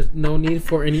don't. There's no need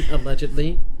for any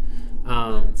allegedly.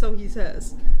 So he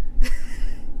says.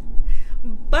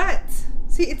 But,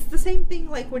 see, it's the same thing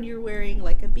like when you're wearing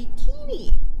like a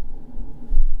bikini.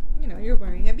 You're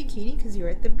wearing a bikini because you're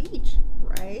at the beach,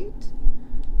 right?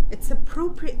 It's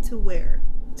appropriate to wear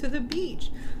to the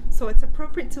beach. So it's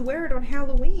appropriate to wear it on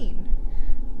Halloween.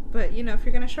 But, if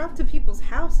you're going to show up to people's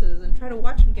houses and try to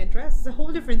watch them get dressed, it's a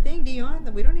whole different thing, Dion,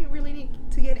 that we don't really need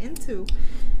to get into.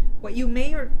 What you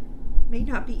may or may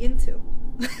not be into.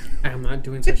 I am not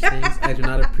doing such things. I do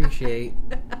not appreciate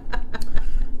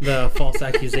the false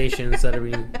accusations that are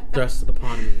being thrusted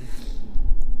upon me.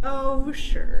 Oh,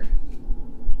 sure.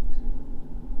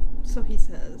 So he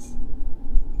says.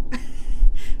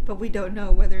 But we don't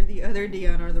know whether the other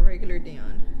Deon or the regular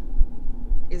Deon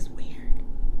is weird.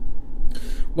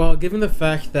 Well, given the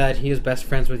fact that he is best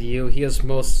friends with you, he is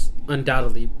most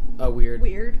undoubtedly a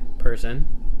weird person.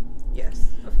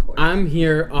 Yes, of course. I'm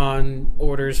here on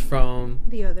orders from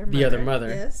the other mother.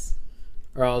 Yes.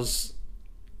 Or else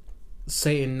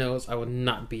Satan knows I would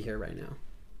not be here right now.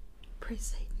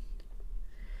 Praise Satan.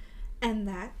 And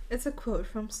that is a quote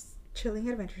from Chilling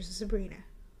Adventures of Sabrina.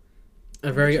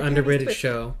 A very underrated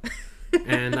show.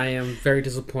 And I am very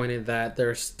disappointed that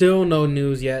there's still no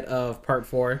news yet of part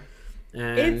 4.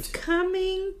 And it's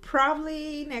coming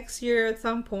probably next year at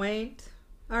some point.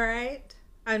 Alright?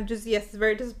 It's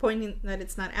very disappointing that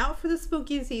it's not out for the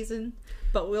spooky season,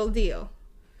 but we'll deal.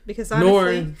 Because honestly,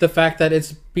 nor the fact that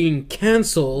it's being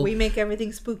canceled. We make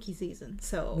everything spooky season,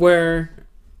 so. Where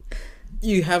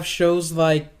you have shows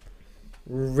like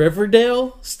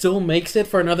Riverdale still makes it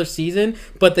for another season,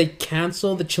 but they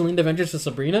cancel the Chilling Adventures of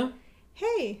Sabrina?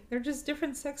 Hey, they're just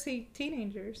different sexy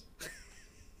teenagers.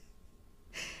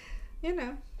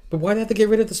 But why do they have to get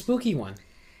rid of the spooky one?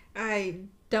 I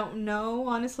don't know.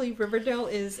 Honestly, Riverdale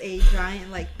is a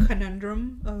giant,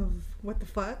 conundrum of what the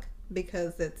fuck.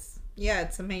 Because it's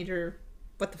a major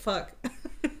what the fuck.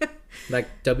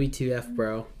 WTF,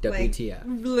 bro.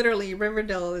 WTF. Literally,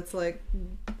 Riverdale, it's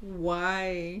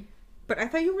why? But I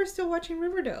thought you were still watching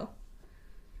Riverdale.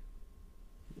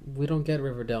 We don't get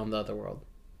Riverdale in the other world.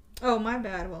 Oh, my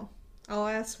bad. Well, I'll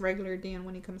ask regular Dan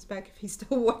when he comes back if he's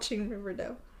still watching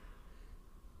Riverdale.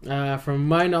 From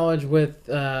my knowledge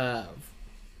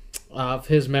of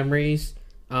his memories,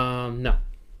 no.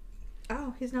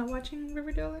 Oh, he's not watching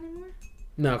Riverdale anymore?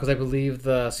 No, because I believe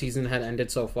the season had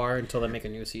ended so far until they make a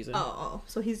new season. Oh,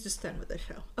 so he's just done with the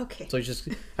show. Okay. So he's just,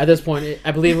 at this point,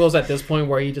 I believe it was at this point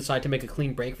where he decided to make a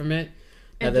clean break from it.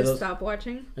 And just stop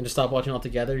watching? And just stop watching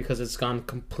altogether because it's gone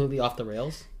completely off the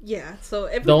rails. Yeah, so...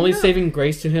 The only saving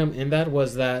grace to him in that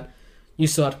was that you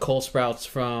still had Cole Sprouts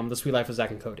from The Sweet Life of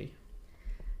Zack and Cody.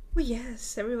 Well,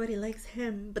 yes, everybody likes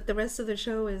him, but the rest of the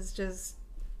show is just...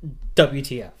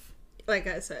 WTF. Like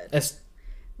I said. It's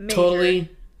totally,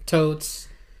 totes,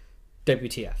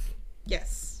 WTF.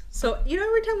 Yes. So,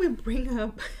 every time we bring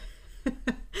up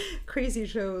crazy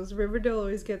shows, Riverdale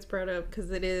always gets brought up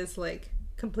because it is,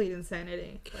 complete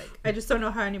insanity. I just don't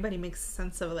know how anybody makes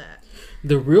sense of that.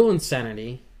 The real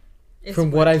insanity,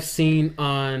 from what I've seen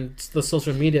on the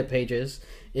social media pages,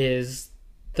 is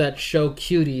that show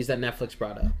Cuties that Netflix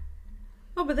brought up.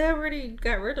 Oh, but they already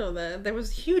got rid of that. There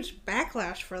was huge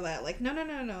backlash for that.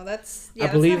 No. That's I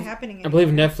believe, that's not happening anymore. I believe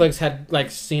Netflix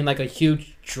had seen a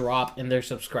huge drop in their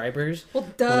subscribers. Well,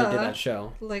 duh. When they did that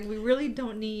show. We really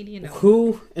don't need,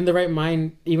 Who in the right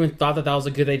mind even thought that was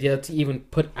a good idea to even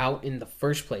put out in the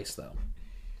first place, though?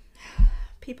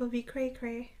 People be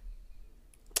cray-cray.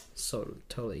 So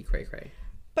totally cray-cray.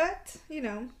 But,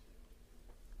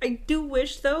 I do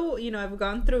wish, though, I've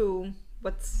gone through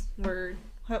what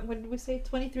did we say?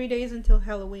 23 days until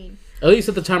Halloween. At least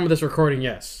at the time of this recording,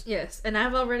 yes. Yes, and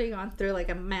I've already gone through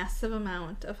a massive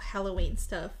amount of Halloween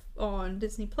stuff on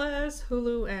Disney Plus,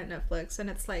 Hulu, and Netflix, and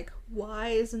it's why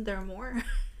isn't there more?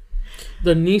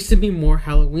 There needs to be more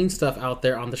Halloween stuff out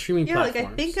there on the streaming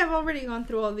platforms. I think I've already gone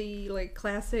through all the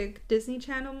classic Disney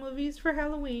Channel movies for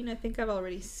Halloween. I think I've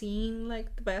already seen the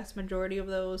vast majority of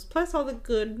those, plus all the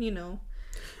good,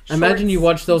 I imagine you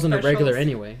watch those on a specials. regular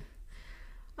anyway.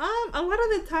 A lot of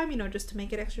the time, just to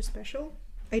make it extra special,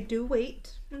 I do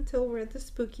wait until we're at the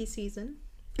spooky season.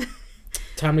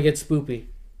 Time to get spoopy.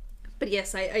 But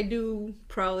yes, I do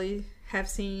probably have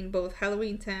seen both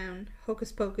Halloween Town,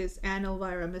 Hocus Pocus, and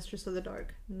Elvira, Mistress of the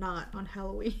Dark, not on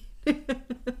Halloween.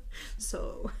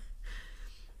 So.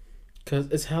 Because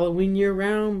it's Halloween year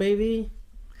round, baby.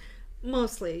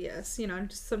 Mostly, yes. You know,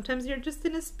 just, sometimes you're just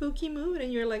in a spooky mood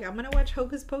and you're like, I'm going to watch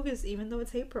Hocus Pocus even though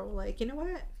it's April. Like, you know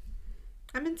what?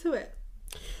 I'm into it.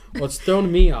 What's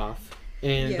thrown me off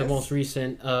in Yes. the most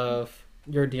recent of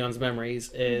your Deon's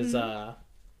memories is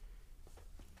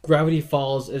Gravity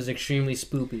Falls is extremely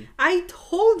spoopy. I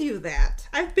told you that.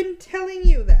 I've been telling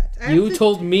you that. You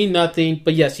told me nothing,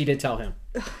 but yes, you did tell him.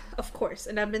 Of course.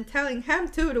 And I've been telling him,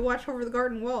 too, to watch Over the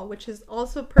Garden Wall, which is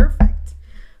also perfect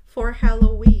for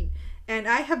Halloween. And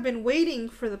I have been waiting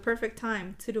for the perfect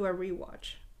time to do a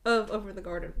rewatch of Over the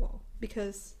Garden Wall.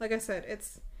 Because, like I said,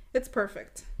 it's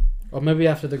perfect. Or maybe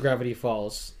after the Gravity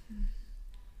Falls.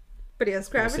 But yes,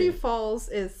 Gravity Falls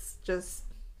is just...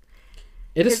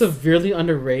 It is severely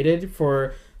underrated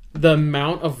for the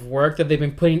amount of work that they've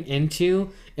been putting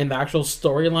into in the actual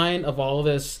storyline of all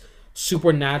this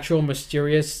supernatural,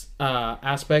 mysterious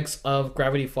aspects of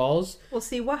Gravity Falls. Well,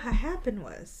 see, what happened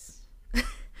was...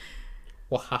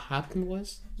 What happened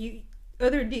was?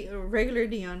 Regular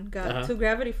Deon got to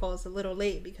Gravity Falls a little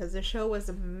late because the show was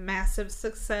a massive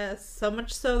success, so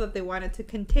much so that they wanted to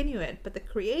continue it. But the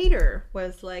creator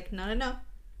was like, no,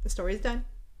 the story's done.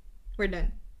 We're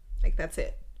done. Like, that's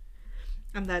it.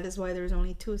 And that is why there's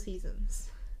only 2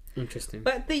 seasons. Interesting.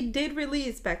 But they did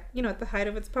release back, at the height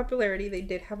of its popularity, they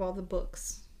did have all the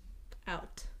books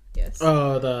out. Yes.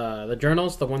 Oh, the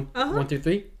journals, the 1 through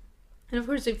 3? And of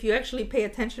course, if you actually pay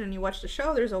attention and you watch the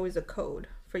show, there's always a code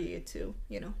for you to,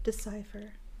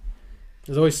 decipher.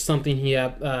 There's always something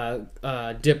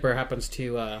Dipper happens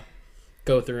to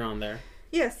go through on there.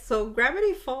 Yes, so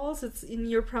Gravity Falls,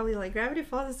 you're probably like, Gravity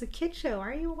Falls is a kid show. Why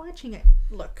are you watching it?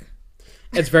 Look.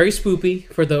 It's very spoopy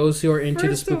for those who are into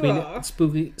First the of all,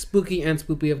 spooky and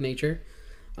spoopy of nature.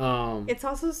 It's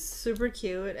also super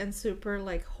cute and super,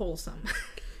 wholesome.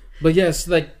 But yes,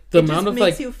 the amount of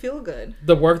makes you feel good.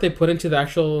 The work they put into the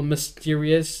actual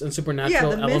mysterious and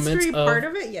supernatural elements. The mystery part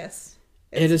of it, yes.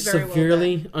 It is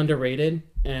severely underrated,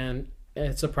 and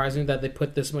it's surprising that they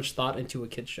put this much thought into a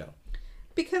kid's show.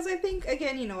 Because I think,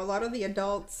 again, a lot of the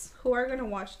adults who are going to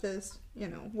watch this,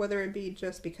 whether it be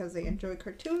just because they enjoy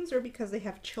cartoons or because they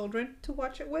have children to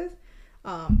watch it with,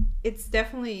 it's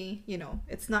definitely,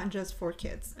 it's not just for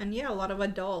kids. And yeah, a lot of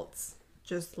adults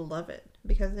just love it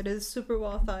because it is super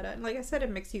well thought out. And like I said, it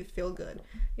makes you feel good.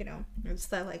 It's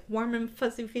that warm and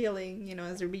fuzzy feeling,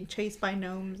 as they're being chased by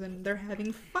gnomes and they're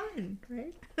having fun,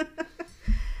 right?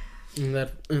 In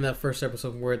that first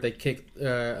episode where they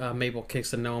Mabel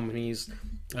kicks the gnome and he's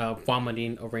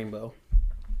vomiting a rainbow.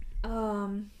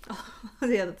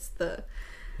 Yeah,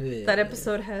 that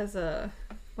episode has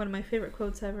one of my favorite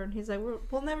quotes ever, and he's like,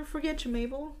 "We'll never forget you,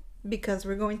 Mabel, because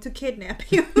we're going to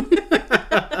kidnap you."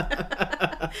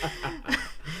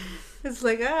 It's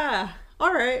like,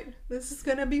 all right, this is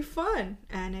gonna be fun,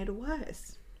 and it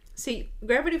was. See,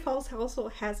 Gravity Falls also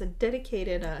has a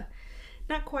dedicated,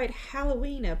 not quite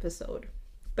Halloween episode,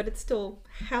 but it's still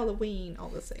Halloween all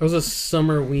the same. It was a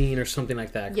Summerween or something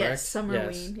like that, correct? Yes,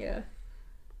 Summerween, yeah.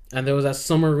 And there was that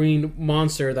Summerween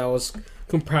monster that was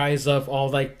comprised of all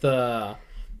the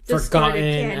forgotten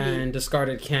and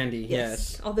discarded candy.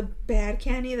 Yes. All the bad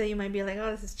candy that you might be like,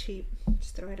 oh, this is cheap.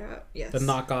 Just throw it out. Yes. The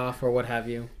knockoff or what have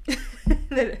you.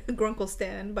 That Grunkle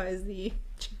Stan buys the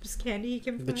cheapest candy he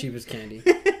can find. The cheapest candy.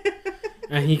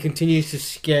 And he continues to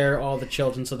scare all the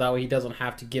children so that way he doesn't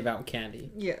have to give out candy.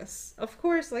 Yes. Of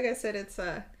course, like I said, it's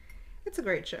a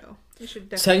great show. You should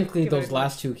definitely technically those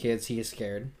last 2 kids he is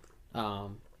scared.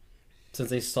 Since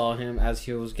they saw him as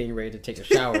he was getting ready to take a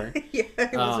shower. Yeah,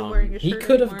 he wasn't wearing a shirt. He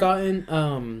could have gotten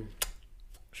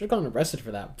should have gotten arrested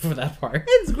for that part.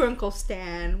 It's Grunkle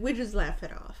Stan. We just laugh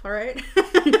it off, alright?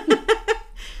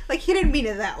 He didn't mean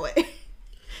it that way.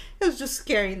 It was just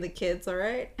scaring the kids,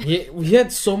 alright? We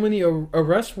had so many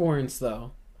arrest warrants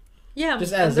though. Yeah,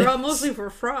 they're all mostly for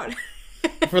fraud.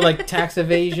 For tax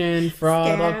evasion,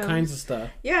 fraud, scams, all kinds of stuff.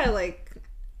 Yeah, like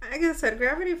I said,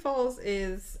 Gravity Falls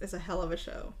is a hell of a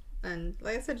show. And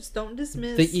like I said, just don't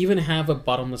dismiss. They even have a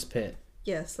bottomless pit.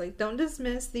 Yes, don't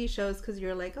dismiss these shows because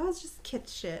you're like, oh, it's just kid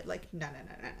shit. No.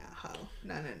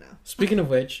 Speaking of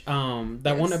which,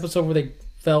 that one episode where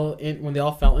when they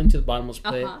all fell into the bottomless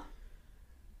pit,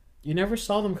 you never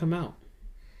saw them come out.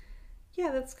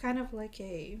 Yeah, that's kind of like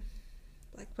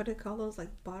what do they call those?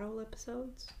 Bottle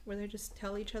episodes where they just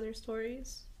tell each other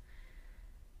stories.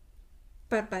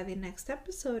 But by the next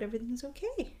episode, everything's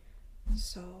okay.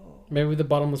 So maybe the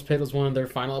bottomless pit was one of their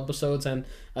final episodes, and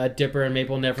Dipper and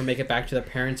Mabel never make it back to their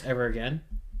parents ever again.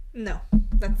 No,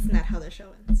 that's not how the show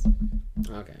ends.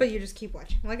 Okay. But you just keep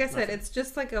watching. Like I said, it's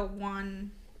just like a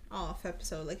one-off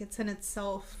episode. Like it's in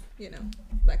itself,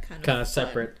 that kind of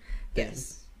separate thing.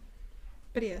 Yes.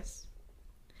 But yes.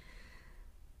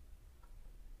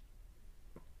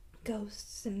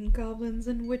 Ghosts and goblins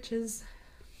and witches.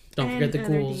 Don't forget the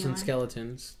Other ghouls Deon. and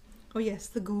skeletons. Oh yes,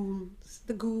 the ghouls.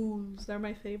 The ghouls are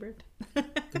my favorite.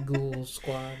 The ghoul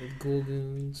squad, the ghoul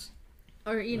goons.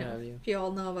 Or, if you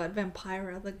all know about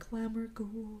Vampira, the glamour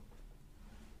ghoul.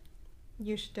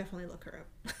 You should definitely look her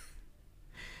up.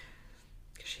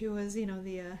 She was,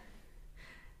 the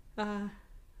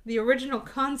original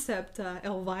concept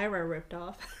Elvira ripped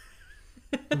off.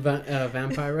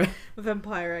 Vampira?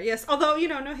 Vampira, yes. Although,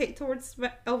 no hate towards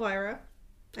Elvira.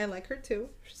 I like her too.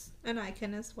 She's an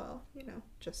icon as well.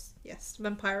 Yes.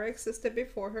 Vampira existed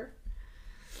before her.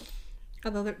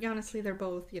 Although, honestly, they're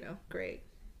both, great.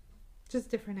 Just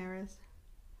different eras.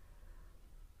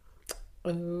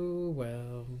 Oh,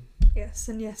 well. Yes,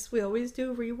 and yes, we always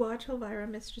do rewatch Elvira,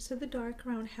 Mistress of the Dark,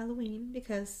 around Halloween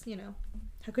because,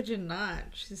 how could you not?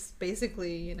 She's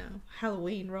basically,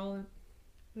 Halloween rolling,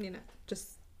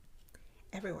 just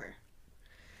everywhere.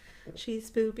 She's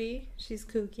spoopy, she's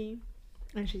kooky,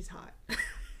 and she's hot.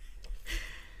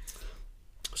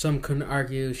 Some couldn't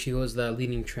argue she was the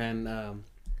leading trend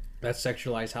that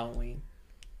sexualized Halloween.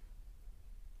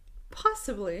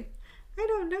 Possibly. I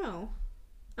don't know.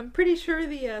 I'm pretty sure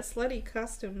the slutty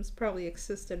costumes probably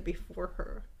existed before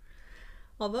her.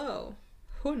 Although,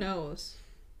 who knows?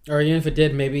 Or even if it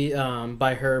did, maybe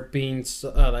by her being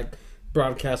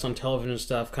broadcast on television and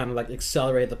stuff, kind of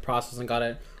accelerated the process and got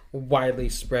it widely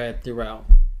spread throughout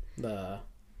the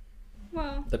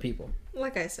people.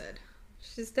 Like I said,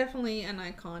 she's definitely an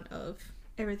icon of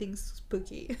everything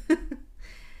spooky.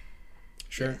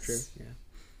 Sure, yeah.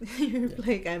 You're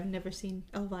like, I've never seen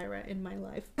Elvira in my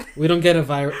life. We don't get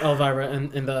Elvira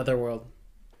in the other world.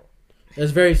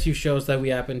 There's very few shows that we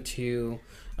happen to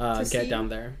get see? Down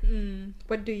there.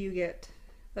 What do you get?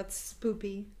 That's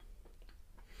spoopy.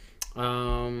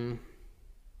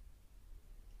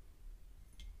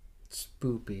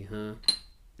 Spoopy, huh?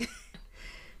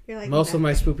 You're like, most of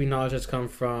my spoopy knowledge has come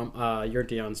from your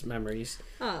Deon's memories.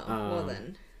 Oh, well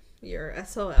then, you're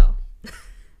SOL.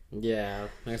 Yeah,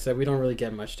 like I said, we don't really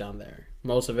get much down there.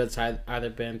 Most of it's either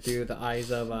been through the eyes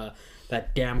of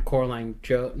that damn Coraline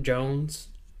Jones.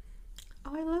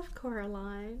 Oh, I love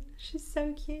Coraline. She's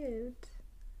so cute.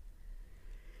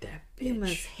 That bitch. You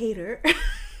must hate her.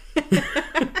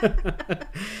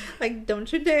 Like,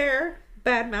 don't you dare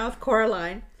badmouth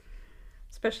Coraline.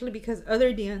 Especially because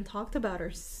Other Deon talked about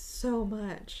her so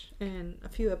much in a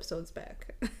few episodes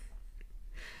back.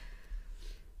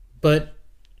 But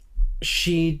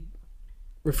she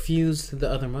refused the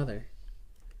other mother.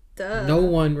 Duh. No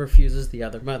one refuses the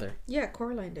other mother. Yeah,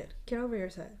 Coraline did. Get over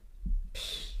yourself.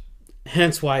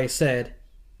 Hence why I said,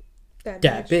 that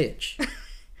bitch.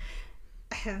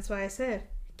 Hence why I said,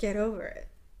 get over it.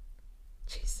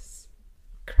 Jesus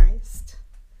Christ.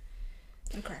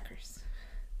 And crackers.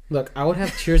 Look, I would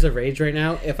have tears of rage right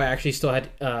now if I actually still had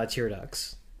tear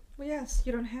ducts. Well, yes,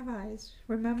 you don't have eyes.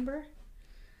 Remember?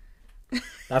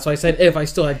 That's why I said if I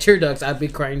still had tear ducts, I'd be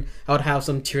crying. I would have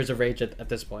some tears of rage at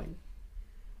this point.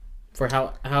 For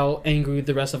how angry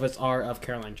the rest of us are of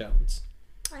Caroline Jones.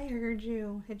 I heard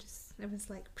you. It was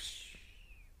like... Psh.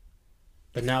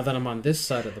 But now that I'm on this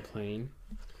side of the plane,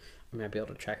 I might be able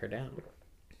to track her down.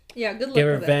 Yeah, good luck Get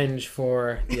with revenge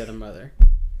for the other mother.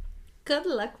 Good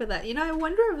luck with that. I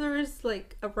wonder if there is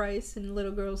like a rice and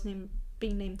little girl's name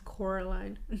being named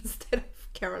Coraline instead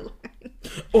of Caroline.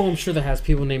 Oh, I'm sure that has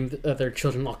people named their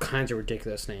children all kinds of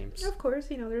ridiculous names. Of course,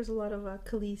 there's a lot of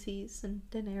Khaleesi's and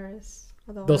Daenerys.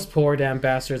 Those poor damn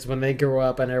bastards when they grow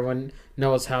up and everyone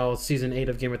knows how season 8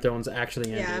 of Game of Thrones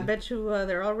actually ended. Yeah, I bet you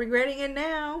they're all regretting it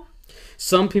now.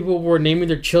 Some people were naming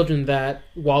their children that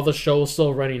while the show was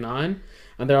still running on,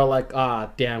 and they're all like,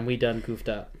 damn, we done goofed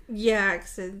up. Yeah,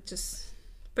 cause it just...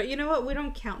 But you know what? We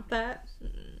don't count that.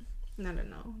 No.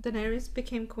 Daenerys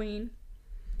became queen.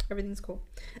 Everything's cool.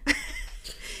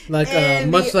 Like,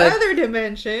 and much the like... other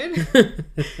dimension,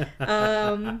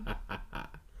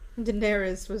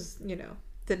 Daenerys was,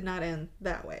 did not end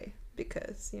that way.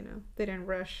 Because, they didn't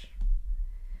rush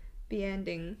the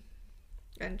ending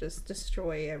and just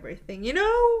destroy everything.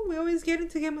 We always get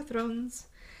into Game of Thrones.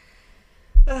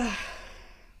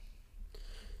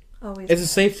 Always. Is it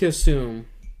safe to assume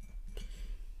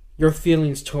your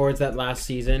feelings towards that last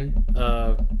season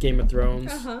of Game of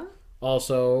Thrones? Uh-huh.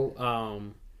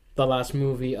 Also, the last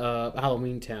movie of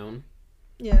Halloween Town.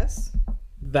 Yes.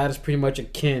 That is pretty much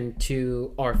akin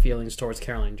to our feelings towards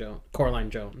Coraline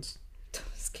Jones.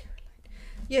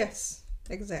 Yes,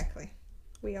 exactly.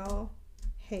 we all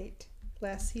hate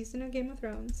last season of Game of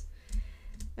Thrones.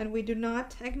 And we do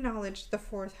not acknowledge the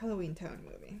 4th Halloween Town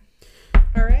movie.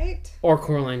 Alright? Or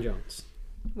Coraline Jones.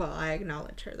 Well, I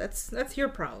acknowledge her. That's your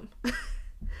problem.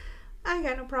 I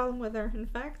got no problem with her, in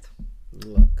fact.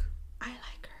 Look. I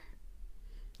like her.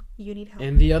 You need help.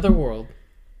 In the other world,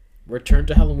 Return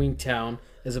to Halloween Town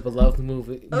is a beloved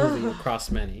movie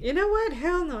across many. You know what?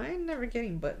 Hell no. I ain't never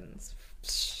getting buttons.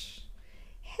 Psh.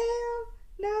 Hell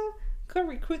no. Go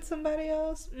recruit somebody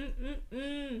else.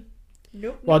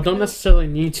 Nope. Well, I don't necessarily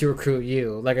need to recruit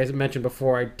you. Like I mentioned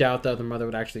before, I doubt the other mother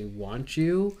would actually want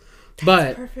you.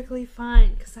 That's perfectly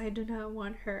fine, because I do not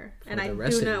want her. And I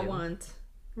do not want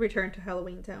Return to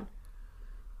Halloween Town.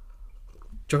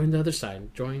 Join the other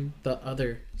side. Join the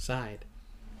other side.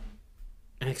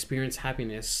 And experience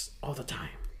happiness all the time.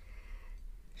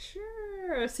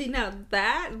 Sure. See, now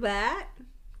that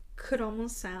could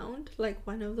almost sound like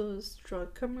one of those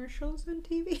drug commercials on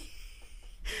TV.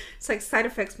 It's like side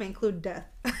effects may include death.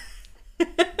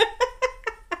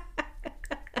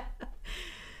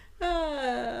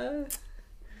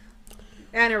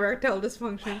 And erectile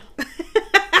dysfunction.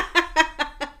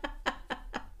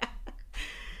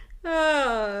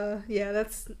 Yeah,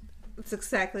 that's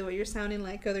exactly what you're sounding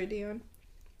like, Other Deon.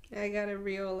 I got a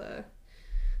real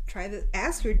try this.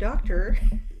 Ask your doctor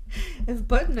if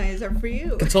button eyes are for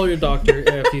you. Consult your doctor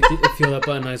if you feel that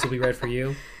button eyes will be right for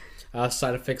you.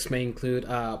 Side effects may include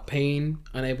pain,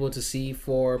 unable to see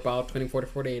for about 24 to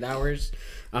 48 hours,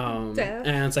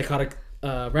 and psychotic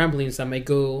ramblings that may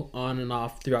go on and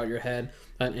off throughout your head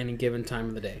at any given time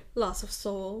of the day. Loss of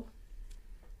soul.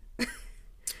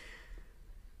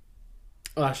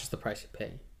 Oh, that's just the price you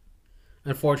pay.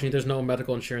 Unfortunately, there's no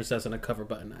medical insurance that's going to cover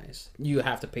button eyes. You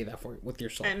have to pay that for with your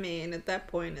soul. I mean, at that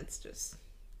point, it's just,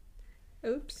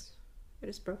 oops, I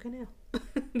just broke a nail.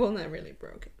 Well, not really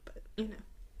broke it, but you know.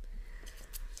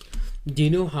 Do you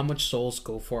know how much souls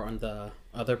go for on the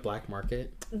other black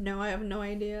market? No, I have no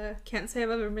idea. Can't say I've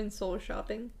ever been soul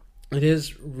shopping. It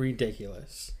is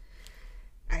ridiculous.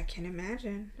 I can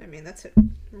imagine. I mean, that's a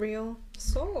real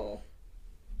soul.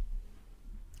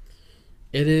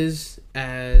 It is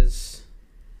as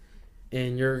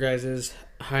in your guys'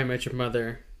 How I Met Your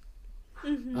Mother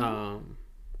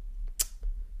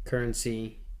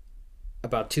currency,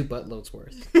 about 2 buttloads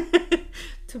worth.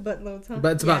 2 buttloads, huh?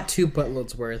 But it's about 2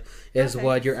 buttloads worth is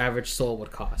what your average soul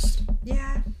would cost.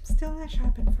 Yeah, still not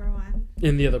shopping for one.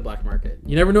 In the other black market.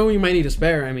 You never know when you might need a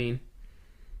spare. I mean,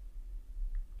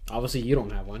 obviously you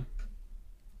don't have one.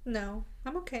 No,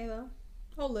 I'm okay though.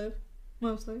 I'll live,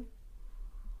 mostly.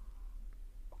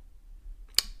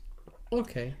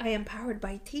 Okay. I am powered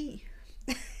by tea.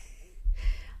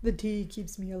 The tea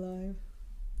keeps me alive.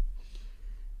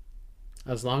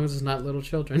 As long as it's not little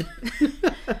children.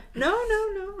 No.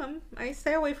 I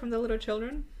stay away from the little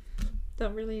children.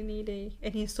 Don't really need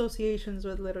any associations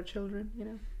with little children, you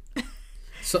know.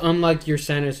 So unlike your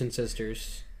Sanderson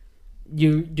sisters,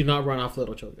 you do not run off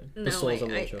little children. No,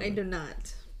 I do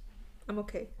not. I'm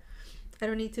okay. I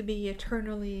don't need to be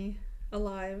eternally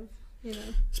alive, you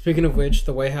know. Speaking of which,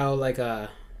 the way how like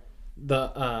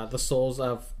the souls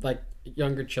of like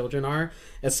younger children are,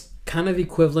 it's kind of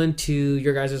equivalent to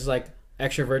your guys' like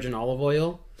extra virgin olive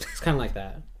oil. It's kind of like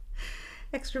that.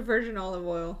 Extra virgin olive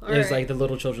oil. It's like the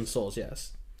little children's souls,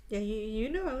 yes. Yeah, you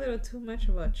know a little too much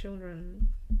about children.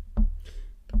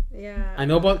 Yeah. I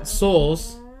know about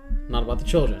souls, not about the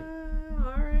children.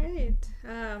 Alright.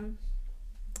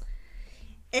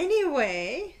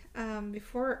 Anyway,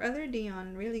 before Other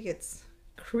Deon really gets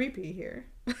creepy here,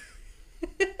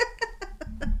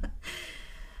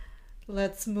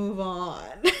 let's move on.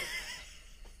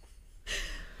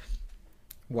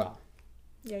 Well.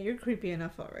 Yeah, you're creepy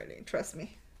enough already. Trust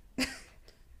me.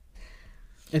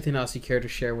 Anything else you care to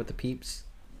share with the peeps?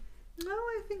 No,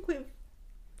 I think we've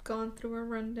gone through a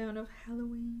rundown of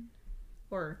Halloween.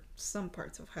 Or some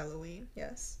parts of Halloween,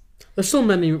 yes. There's so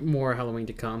many more Halloween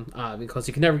to come, because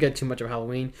you can never get too much of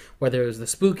Halloween, whether it's the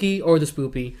spooky or the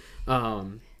spoopy.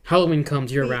 Halloween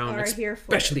comes year-round,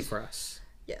 especially for us.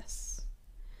 Yes.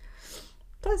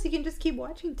 Plus, you can just keep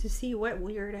watching to see what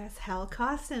weird-ass hell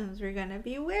costumes we're gonna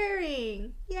be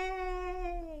wearing.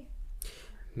 Yay!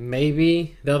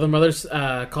 Maybe the other mother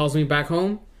calls me back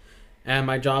home, and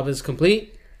my job is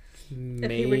complete.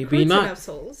 Maybe if he recruits not. Enough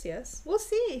souls, yes. We'll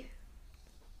see.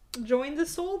 Join the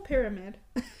soul pyramid.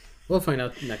 We'll find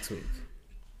out next week.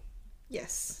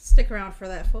 Yes. Stick around for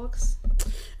that, folks.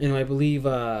 And I believe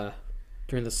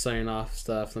during the sign off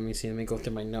stuff, let me go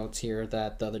through my notes here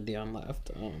that the Other Deon left.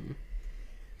 Okay.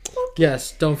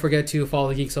 Yes, don't forget to follow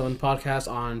the Geeks Oven podcast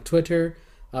on Twitter,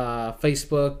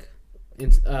 Facebook,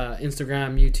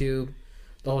 Instagram, YouTube.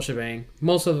 the whole shebang.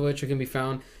 Most of which can be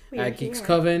found at Geeks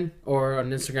Coven, or on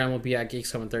Instagram will be at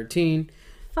GeeksCoven13.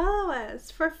 Follow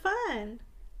us for fun.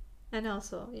 And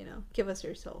also, give us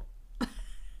your soul.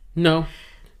 No.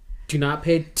 Do not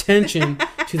pay attention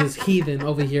to this heathen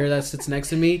over here that sits next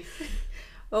to me.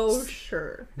 Oh,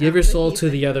 sure. Give your soul to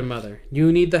the other mother.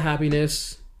 You need the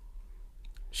happiness.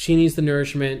 She needs the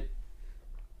nourishment.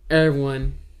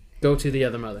 Everyone, go to the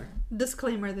other mother.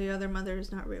 Disclaimer, the other mother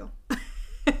is not real.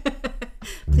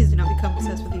 Please do not become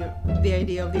obsessed with the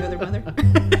idea of the other mother.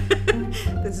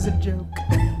 This is a joke.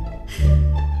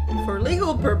 For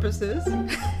legal purposes.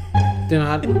 Do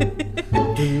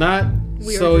not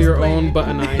sew your own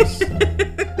button eyes.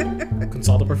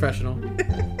 Consult a professional.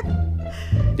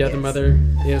 The other mother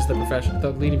is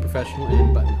the leading professional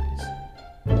in button eyes.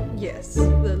 Yes,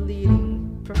 the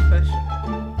leading professional.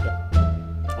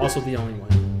 Also the only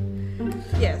one.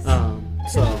 Yes.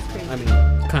 So, I mean,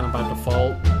 kind of by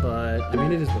default, but I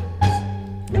mean, it is what it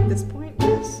is. At this point,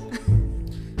 yes.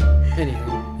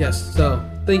 Anywho, yes, so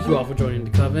thank you all for joining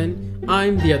the Coven.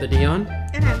 I'm the Other Deon.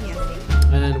 And I'm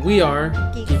Nancy. And we are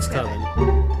Geeks Coven.